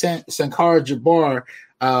Zakiya Sankara Jabbar,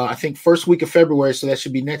 I think first week of February. So that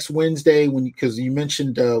should be next Wednesday, because you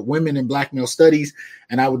mentioned women in Black male studies.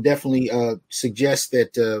 And I would definitely suggest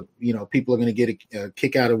that, people are going to get a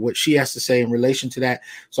kick out of what she has to say in relation to that.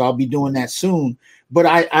 So I'll be doing that soon. But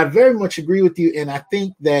I very much agree with you. And I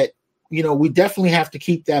think that, we definitely have to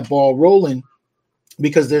keep that ball rolling,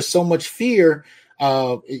 because there's so much fear,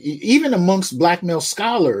 even amongst Black male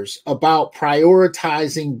scholars, about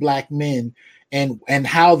prioritizing Black men and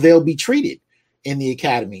how they'll be treated in the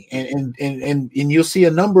academy. And you'll see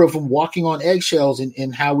a number of them walking on eggshells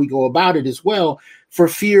in how we go about it as well, for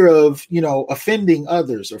fear of, offending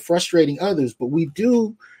others or frustrating others. But we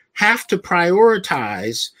do have to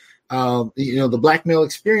prioritize the Black male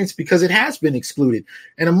experience, because it has been excluded.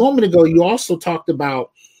 And a moment ago, you also talked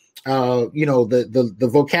about, the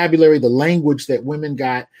vocabulary, the language that women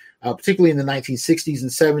got, particularly in the 1960s and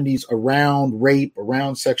 70s, around rape,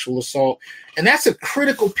 around sexual assault. And that's a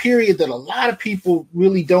critical period that a lot of people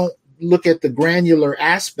really don't look at the granular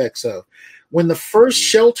aspects of. When the first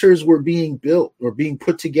shelters were being built or being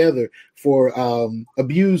put together for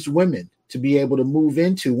abused women to be able to move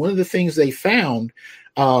into, one of the things they found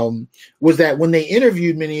was that when they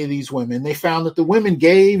interviewed many of these women, they found that the women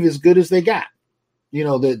gave as good as they got.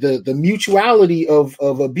 The mutuality of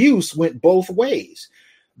abuse went both ways,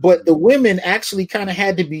 but the women actually kind of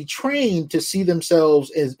had to be trained to see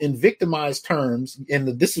themselves as in victimized terms. And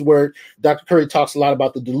this is where Dr. Curry talks a lot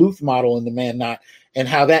about the Duluth model in The Man Not, and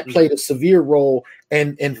how that played a severe role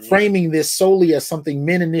in framing this solely as something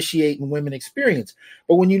men initiate and women experience.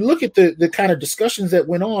 But when you look at the kind of discussions that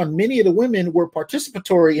went on, many of the women were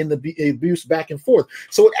participatory in the abuse back and forth.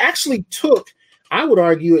 So it actually took I would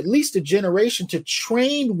argue, at least a generation to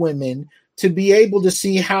train women to be able to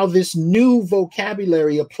see how this new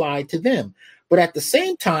vocabulary applied to them. But at the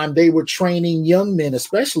same time, they were training young men,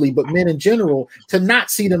 especially, but men in general, to not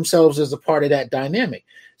see themselves as a part of that dynamic.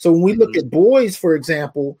 So when we look at boys, for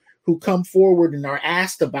example, who come forward and are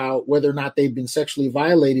asked about whether or not they've been sexually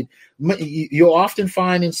violated, you'll often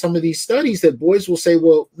find in some of these studies that boys will say,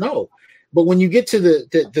 well, no. But when you get to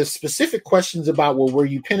the specific questions about, well, were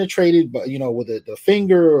you penetrated, but with a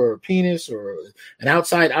finger or a penis or an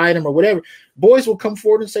outside item or whatever, boys will come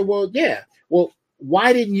forward and say, well, yeah, well,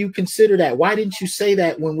 why didn't you consider that? Why didn't you say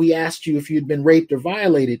that when we asked you if you'd been raped or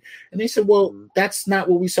violated? And they said, well, that's not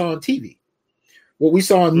what we saw on TV. What we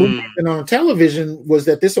saw in movies and on television was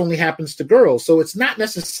that this only happens to girls. So it's not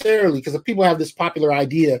necessarily, because people have this popular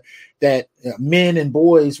idea that men and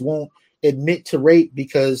boys won't admit to rape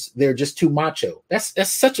because they're just too macho. That's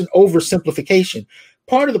such an oversimplification.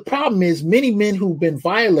 Part of the problem is many men who've been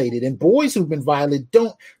violated and boys who've been violated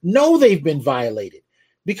don't know they've been violated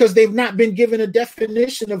because they've not been given a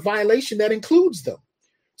definition of violation that includes them.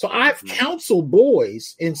 So I've counseled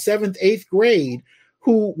boys in 7th, 8th grade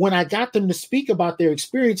who, when I got them to speak about their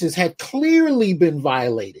experiences, had clearly been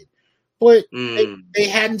violated, but they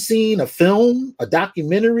hadn't seen a film, a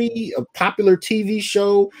documentary, a popular TV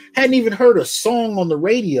show, hadn't even heard a song on the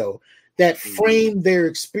radio that framed their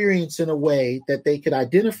experience in a way that they could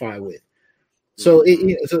identify with. So,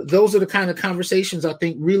 so those are the kind of conversations I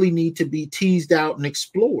think really need to be teased out and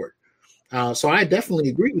explored. So I definitely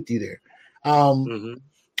agree with you there.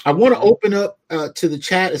 I want to open up to the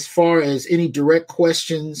chat as far as any direct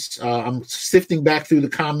questions. I'm sifting back through the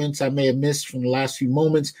comments I may have missed from the last few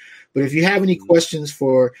moments. But if you have any questions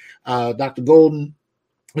for Dr. Golden,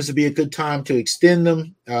 this would be a good time to extend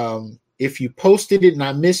them. If you posted it and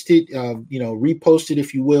I missed it, repost it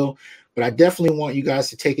if you will. But I definitely want you guys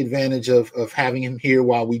to take advantage of having him here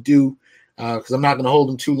while we do, because I'm not going to hold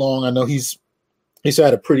him too long. I know he's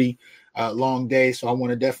had a pretty long day, so I want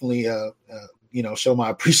to definitely show my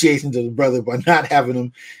appreciation to the brother by not having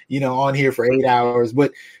him, on here for 8 hours.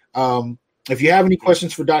 But if you have any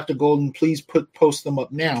questions for Dr. Golden, please post them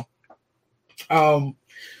up now.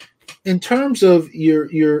 In terms of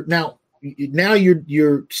your now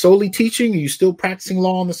you're solely teaching. Are you still practicing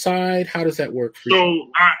law on the side? How does that work for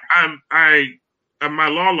you? So my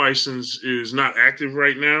law license is not active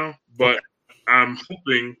right now, but I'm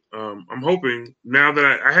hoping now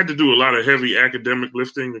that I had to do a lot of heavy academic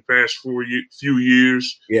lifting the past 4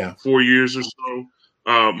 years, 4 years or so.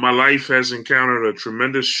 My life has encountered a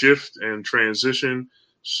tremendous shift and transition.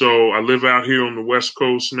 So I live out here on the West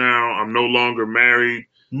Coast now. I'm no longer married.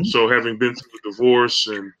 So having been through a divorce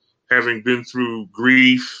and having been through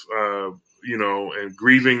grief, and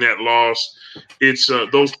grieving that loss, it's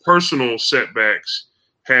those personal setbacks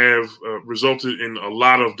have resulted in a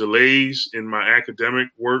lot of delays in my academic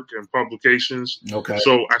work and publications. Okay.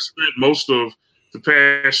 So I spent most of the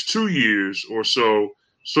past 2 years or so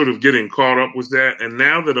sort of getting caught up with that. And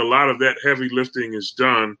now that a lot of that heavy lifting is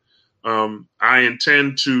done, I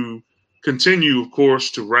intend to continue, of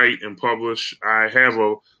course, to write and publish. I have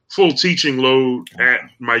a full teaching load at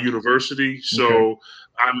my university. So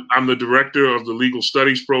I'm the director of the legal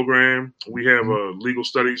studies program. We have a legal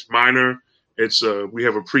studies minor. We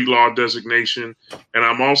have a pre-law designation, and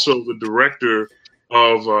I'm also the director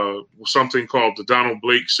of something called the Donald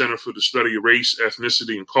Blake Center for the Study of Race,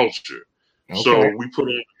 Ethnicity, and Culture. Okay. So we put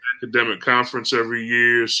on an academic conference every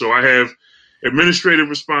year. So I have administrative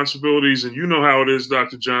responsibilities, and you know how it is,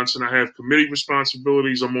 Dr. Johnson. I have committee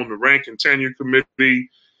responsibilities. I'm on the rank and tenure committee.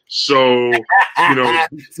 So,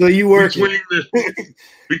 so you working?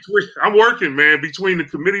 I'm working, man. Between the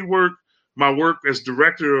committee work, my work as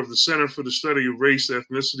director of the Center for the Study of Race,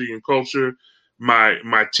 Ethnicity, and Culture,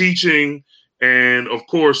 my teaching, and of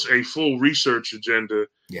course a full research agenda.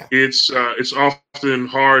 Yeah, it's often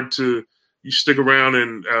hard to stick around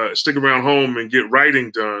home and get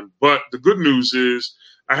writing done. But the good news is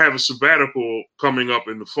I have a sabbatical coming up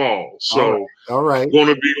in the fall, so all right. I'm going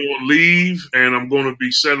to be on leave, and I'm going to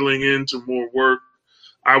be settling into more work.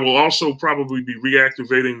 I will also probably be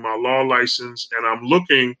reactivating my law license, and I'm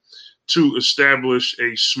looking to establish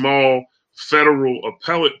a small federal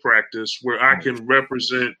appellate practice where I can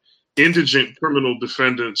represent indigent criminal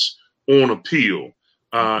defendants on appeal.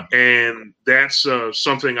 And that's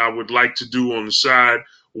something I would like to do on the side,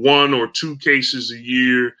 1 or 2 cases a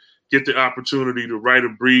year, get the opportunity to write a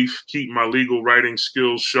brief, keep my legal writing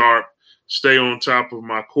skills sharp, stay on top of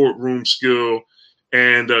my courtroom skill,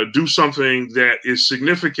 and do something that is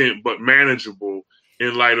significant but manageable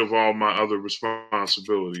in light of all my other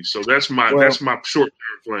responsibilities. So that's my short-term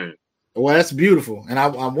plan. Well, that's beautiful. And I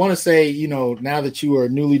want to say, now that you are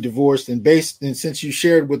newly divorced and since you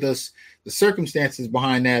shared with us the circumstances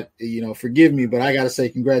behind that, forgive me, but I got to say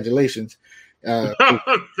congratulations.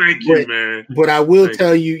 Thank you, man. But I will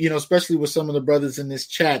tell you, especially with some of the brothers in this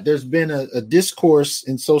chat, there's been a discourse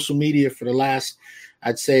in social media for the last,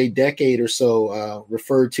 I'd say, decade or so,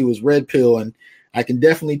 referred to as red pill. And I can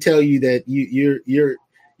definitely tell you that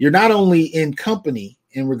you're not only in company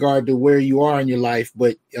in regard to where you are in your life,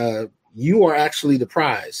 but you are actually the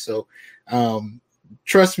prize. So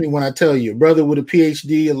trust me when I tell you, a brother with a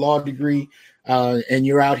PhD, a law degree, and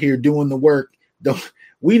you're out here doing the work.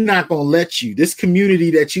 We're not going to let you, this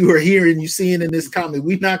community that you are hearing, you seeing in this comment,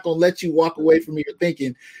 we're not going to let you walk away from here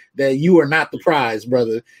thinking that you are not the prize,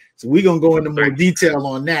 brother. So we're going to go into more detail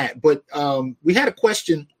on that. But we had a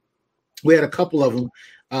question. We had a couple of them.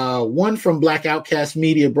 One from Black Outcast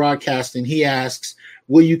Media Broadcasting. He asks,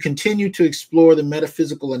 will you continue to explore the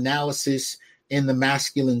metaphysical analysis in the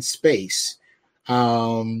masculine space?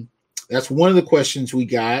 That's one of the questions we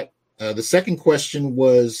got. The second question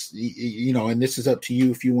was, and this is up to you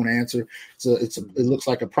if you want to answer. So it looks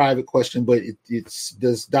like a private question, but it's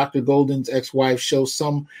does Dr. Golden's ex-wife show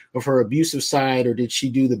some of her abusive side, or did she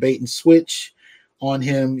do the bait and switch on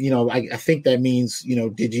him? I think that means,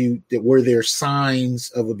 were there signs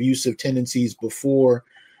of abusive tendencies before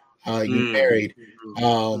you married?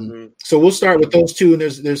 So we'll start with those two, and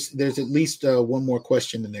there's at least one more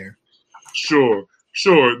question in there. Sure.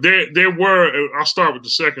 There were, I'll start with the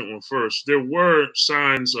second one first. There were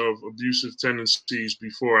signs of abusive tendencies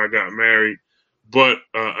before I got married, but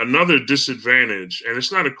another disadvantage, and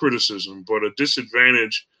it's not a criticism, but a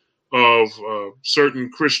disadvantage of certain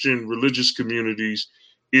Christian religious communities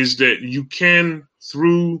is that you can,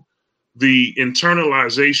 through the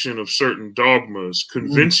internalization of certain dogmas,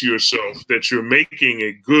 convince yourself that you're making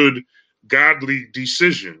a good, godly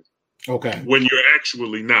decision when you're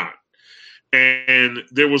actually not. And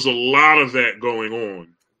there was a lot of that going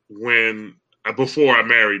on before I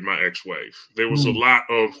married my ex-wife. There was a lot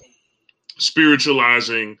of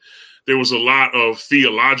spiritualizing. There was a lot of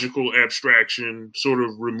theological abstraction, sort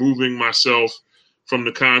of removing myself from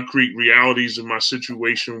the concrete realities of my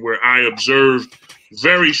situation, where I observed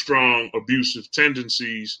very strong abusive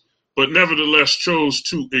tendencies, but nevertheless chose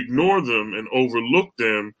to ignore them and overlook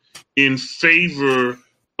them in favor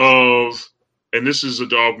of, and this is a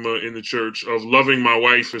dogma in the church, of loving my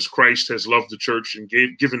wife as Christ has loved the church and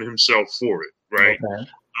given himself for it, right?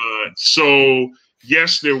 So,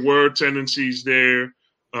 yes, there were tendencies there.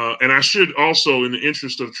 And I should also, in the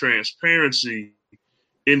interest of transparency,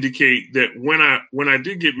 indicate that when I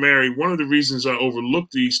did get married, one of the reasons I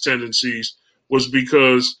overlooked these tendencies was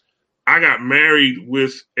because I got married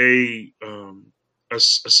with a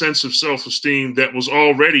sense of self-esteem that was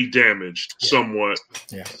already damaged somewhat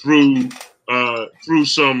through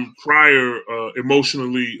some prior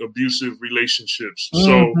emotionally abusive relationships.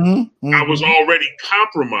 So I was already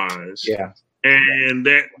compromised. And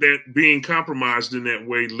that being compromised in that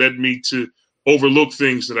way led me to overlook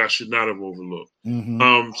things that I should not have overlooked.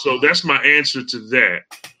 So that's my answer to that.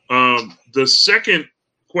 The second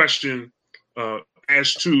question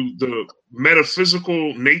as to the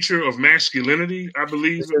metaphysical nature of masculinity, I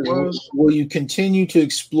believe it was. Will you continue to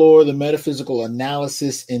explore the metaphysical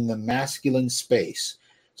analysis in the masculine space?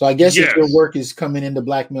 So I guess if your work is coming into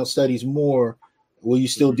Black male studies more, will you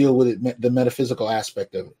still deal with it, the metaphysical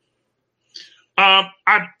aspect of it?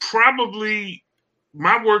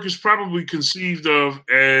 My work is probably conceived of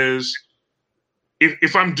as,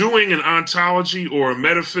 if I'm doing an ontology or a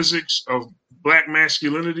metaphysics of Black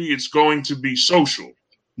masculinity, it's going to be social,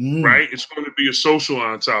 right? It's going to be a social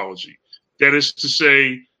ontology. That is to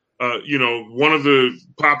say, one of the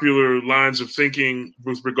popular lines of thinking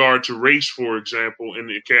with regard to race, for example, in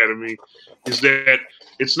the academy, is that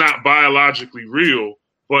it's not biologically real,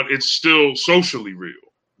 but it's still socially real,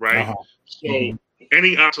 right? So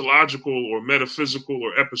any ontological or metaphysical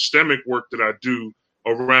or epistemic work that I do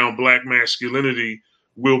around Black masculinity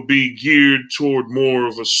will be geared toward more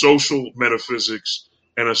of a social metaphysics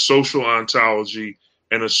and a social ontology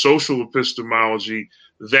and a social epistemology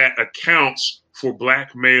that accounts for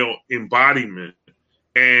Black male embodiment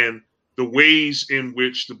and the ways in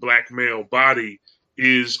which the Black male body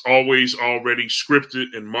is always already scripted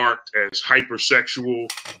and marked as hypersexual,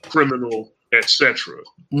 criminal, etc.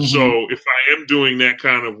 So if I am doing that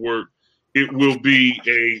kind of work, it will be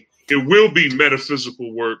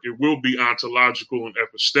metaphysical work. It will be ontological and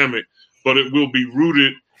epistemic, but it will be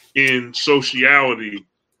rooted in sociality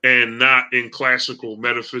and not in classical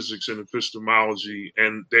metaphysics and epistemology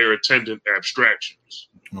and their attendant abstractions.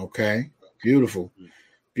 Okay. Beautiful.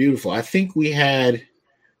 I think we had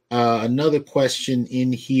another question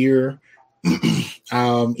in here.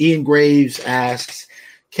 Ian Graves asks,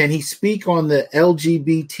 can he speak on the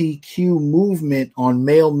LGBTQ movement on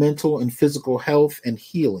male mental and physical health and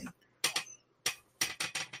healing?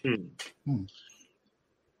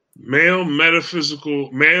 Male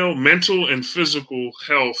mental and physical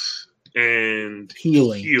health and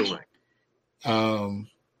healing.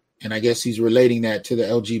 And I guess he's relating that to the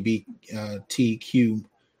LGBTQ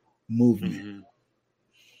movement.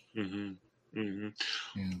 Yeah.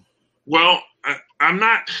 Well, I'm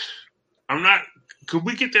not. Could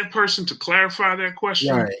we get that person to clarify that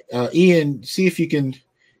question? Right, Ian. See if you can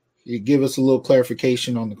give us a little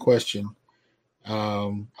clarification on the question.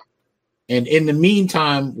 And in the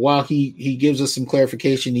meantime, while he gives us some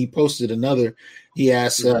clarification, he posted another. He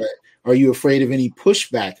asks, "Are you afraid of any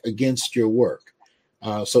pushback against your work?"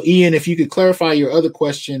 So, Ian, if you could clarify your other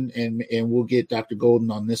question, and we'll get Dr.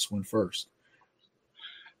 Golden on this one first.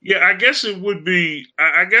 Yeah, I guess it would be.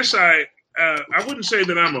 I guess I wouldn't say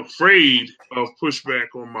that I'm afraid of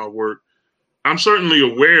pushback on my work. I'm certainly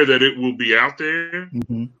aware that it will be out there.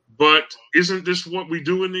 But isn't this what we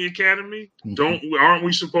do in the academy? Aren't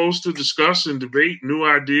we supposed to discuss and debate new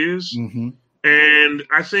ideas? And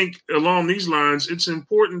I think along these lines, it's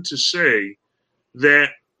important to say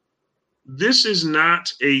that this is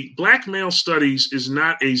not Black male studies is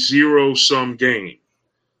not a zero-sum game.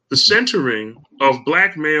 The centering of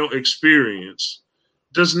Black male experience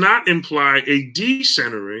does not imply a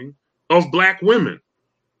decentering of Black women.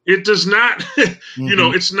 It does not,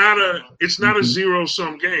 it's not a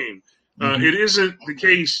zero-sum game. It isn't the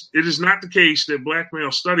case. It is not the case that Black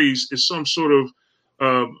male studies is some sort of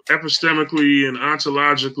epistemically and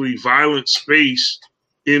ontologically violent space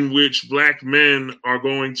in which Black men are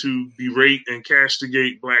going to berate and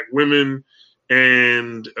castigate Black women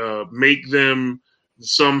and make them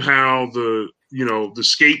somehow the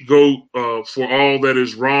scapegoat for all that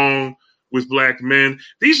is wrong with Black men.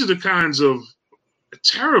 These are the kinds of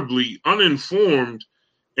terribly uninformed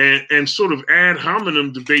and sort of ad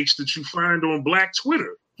hominem debates that you find on Black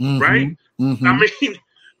Twitter, right? I mean,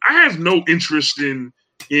 I have no interest in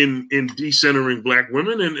decentering Black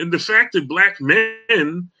women, and the fact that Black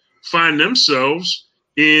men find themselves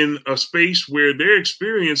in a space where their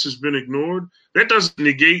experience has been ignored, that doesn't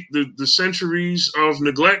negate the centuries of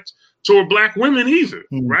neglect toward Black women either,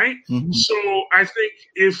 right? So I think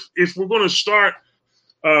if we're going to start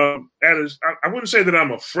I wouldn't say that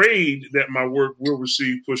I'm afraid that my work will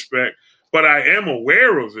receive pushback, but I am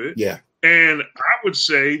aware of it. Yeah. And I would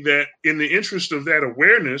say that in the interest of that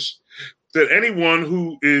awareness, that anyone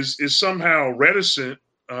who is somehow reticent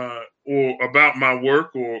or about my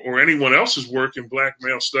work or anyone else's work in Black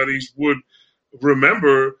male studies would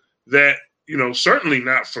remember that, certainly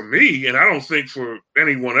not for me, and I don't think for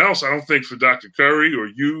anyone else. I don't think for Dr. Curry or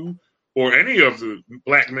you or any of the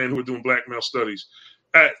Black men who are doing Black male studies.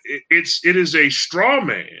 It is a straw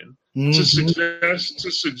man to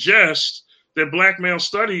suggest that Black male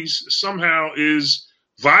studies somehow is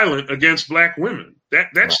violent against Black women.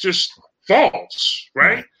 That's just false,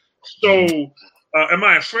 right? So, am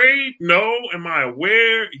I afraid? No. Am I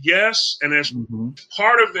aware? Yes. And as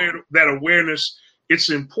part of that awareness, it's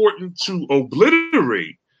important to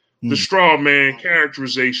obliterate the straw man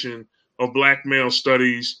characterization of Black male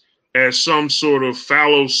studies as some sort of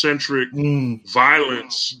phallocentric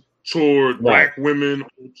violence toward Black women,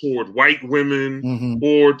 or toward white women,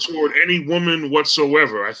 or toward any woman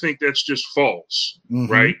whatsoever. I think that's just false,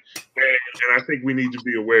 right? And I think we need to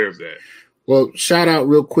be aware of that. Well, shout out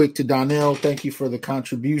real quick to Donnell. Thank you for the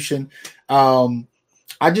contribution.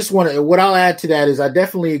 I just want to, what I'll add to that is I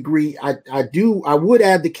definitely agree. I would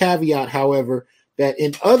add the caveat, however, that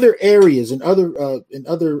in other areas, in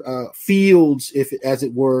other fields, as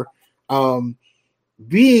it were,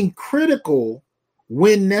 being critical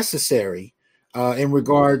when necessary in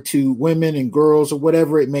regard to women and girls or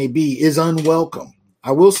whatever it may be is unwelcome.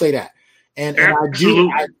 I will say that. And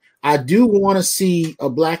I do want to see a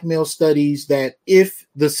Black male studies that if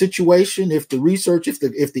the situation, if the research,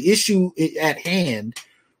 if the issue at hand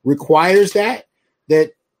requires that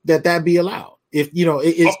be allowed. If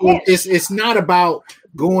it's not about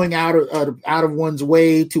going out of one's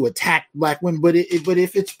way to attack Black women, but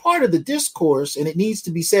if it's part of the discourse and it needs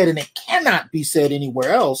to be said and it cannot be said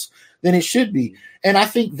anywhere else, then it should be. And I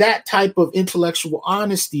think that type of intellectual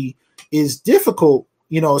honesty is difficult,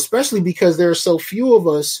 especially because there are so few of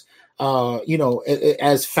us,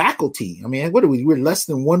 as faculty. I mean, what are we? We're less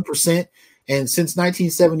than 1%. And since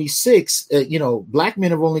 1976, Black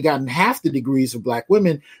men have only gotten half the degrees of Black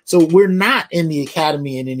women. So we're not in the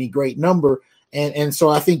academy in any great number. And so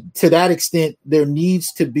I think to that extent, there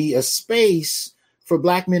needs to be a space for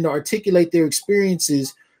Black men to articulate their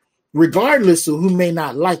experiences, regardless of who may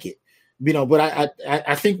not like it. But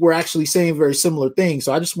I think we're actually saying very similar things.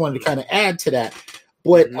 So I just wanted to kind of add to that.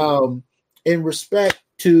 But in respect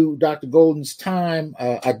to Dr. Golden's time,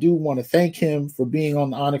 I do want to thank him for being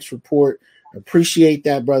on the Onyx Report. Appreciate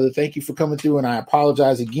that, brother. Thank you for coming through, and I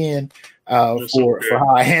apologize again for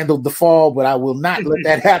how I handled the fall, but I will not let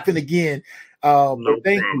that happen again. But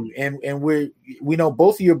thank you, and we know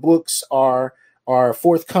both of your books are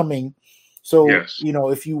forthcoming. So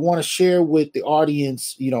if you want to share with the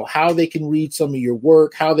audience, how they can read some of your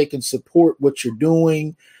work, how they can support what you're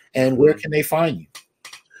doing, and where can they find you?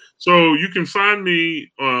 So you can find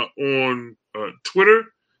me on Twitter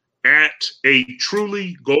at A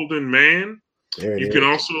Truly Golden Man. You can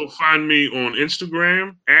also find me on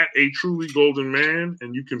Instagram at A Truly Golden Man,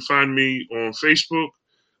 and you can find me on Facebook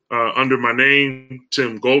under my name,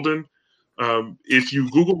 Tim Golden. If you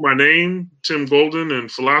Google my name, Tim Golden,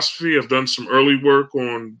 and philosophy, I've done some early work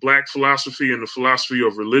on Black philosophy and the philosophy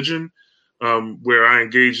of religion, where I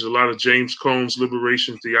engaged a lot of James Cone's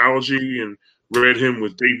liberation theology and read him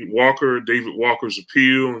with David Walker's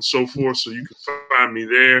Appeal, and so forth. So you can find me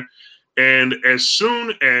there. And as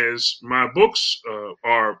soon as my books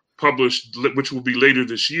are published, which will be later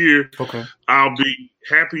this year, I'll be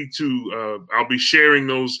happy to. I'll be sharing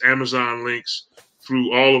those Amazon links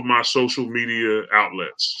through all of my social media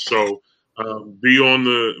outlets. So be on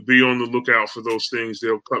the lookout for those things.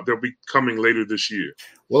 They'll be coming later this year.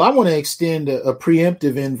 Well, I want to extend a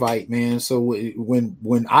preemptive invite, man. So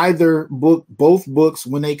when either both books,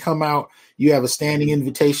 when they come out, you have a standing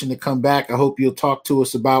invitation to come back. I hope you'll talk to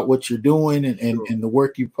us about what you're doing and the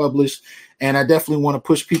work you published. And I definitely want to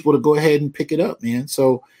push people to go ahead and pick it up, man.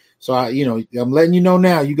 So I'm letting you know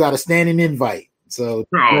now, you got a standing invite. So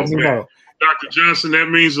let me know. Dr. Johnson, that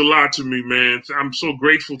means a lot to me, man. I'm so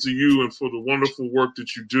grateful to you and for the wonderful work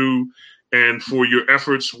that you do and for your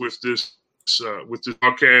efforts with this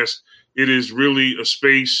podcast. It is really a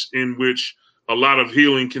space in which a lot of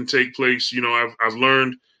healing can take place. I've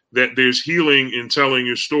learned that there's healing in telling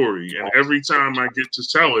your story. And every time I get to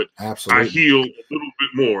tell it, I heal a little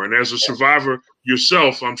bit more. And as a survivor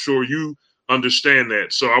yourself, I'm sure you understand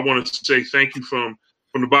that. So I wanted to say thank you from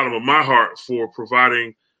the bottom of my heart for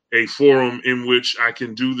providing a forum in which I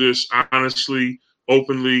can do this honestly,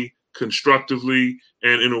 openly, constructively,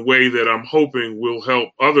 and in a way that I'm hoping will help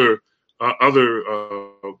other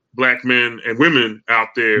Black men and women out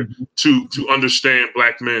there to understand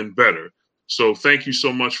Black men better. So thank you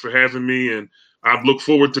so much for having me, and I look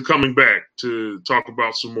forward to coming back to talk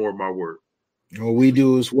about some more of my work. Well, we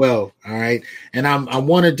do as well. All right. And I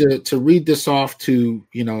wanted to read this off to,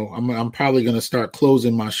 I'm probably going to start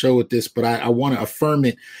closing my show with this, but I want to affirm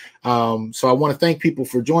it. So I want to thank people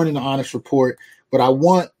for joining the Onyx Report, but I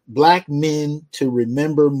want Black men to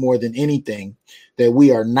remember more than anything that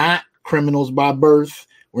we are not criminals by birth.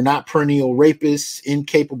 We're not perennial rapists,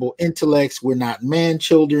 incapable intellects. We're not man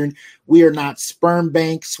children. We are not sperm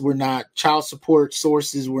banks. We're not child support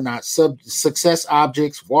sources. We're not success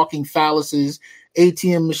objects, walking phalluses,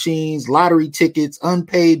 ATM machines, lottery tickets,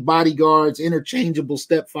 unpaid bodyguards, interchangeable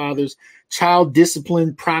stepfathers, child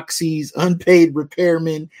discipline proxies, unpaid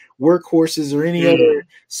repairmen, workhorses, or any other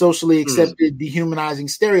socially accepted dehumanizing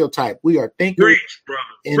stereotype. We are thinkers,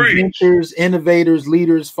 inventors, innovators,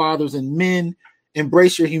 leaders, fathers, and men.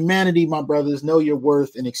 Embrace your humanity, my brothers. Know your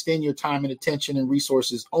worth and extend your time and attention and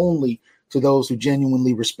resources only to those who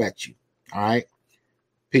genuinely respect you. All right.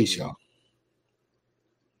 Peace, y'all.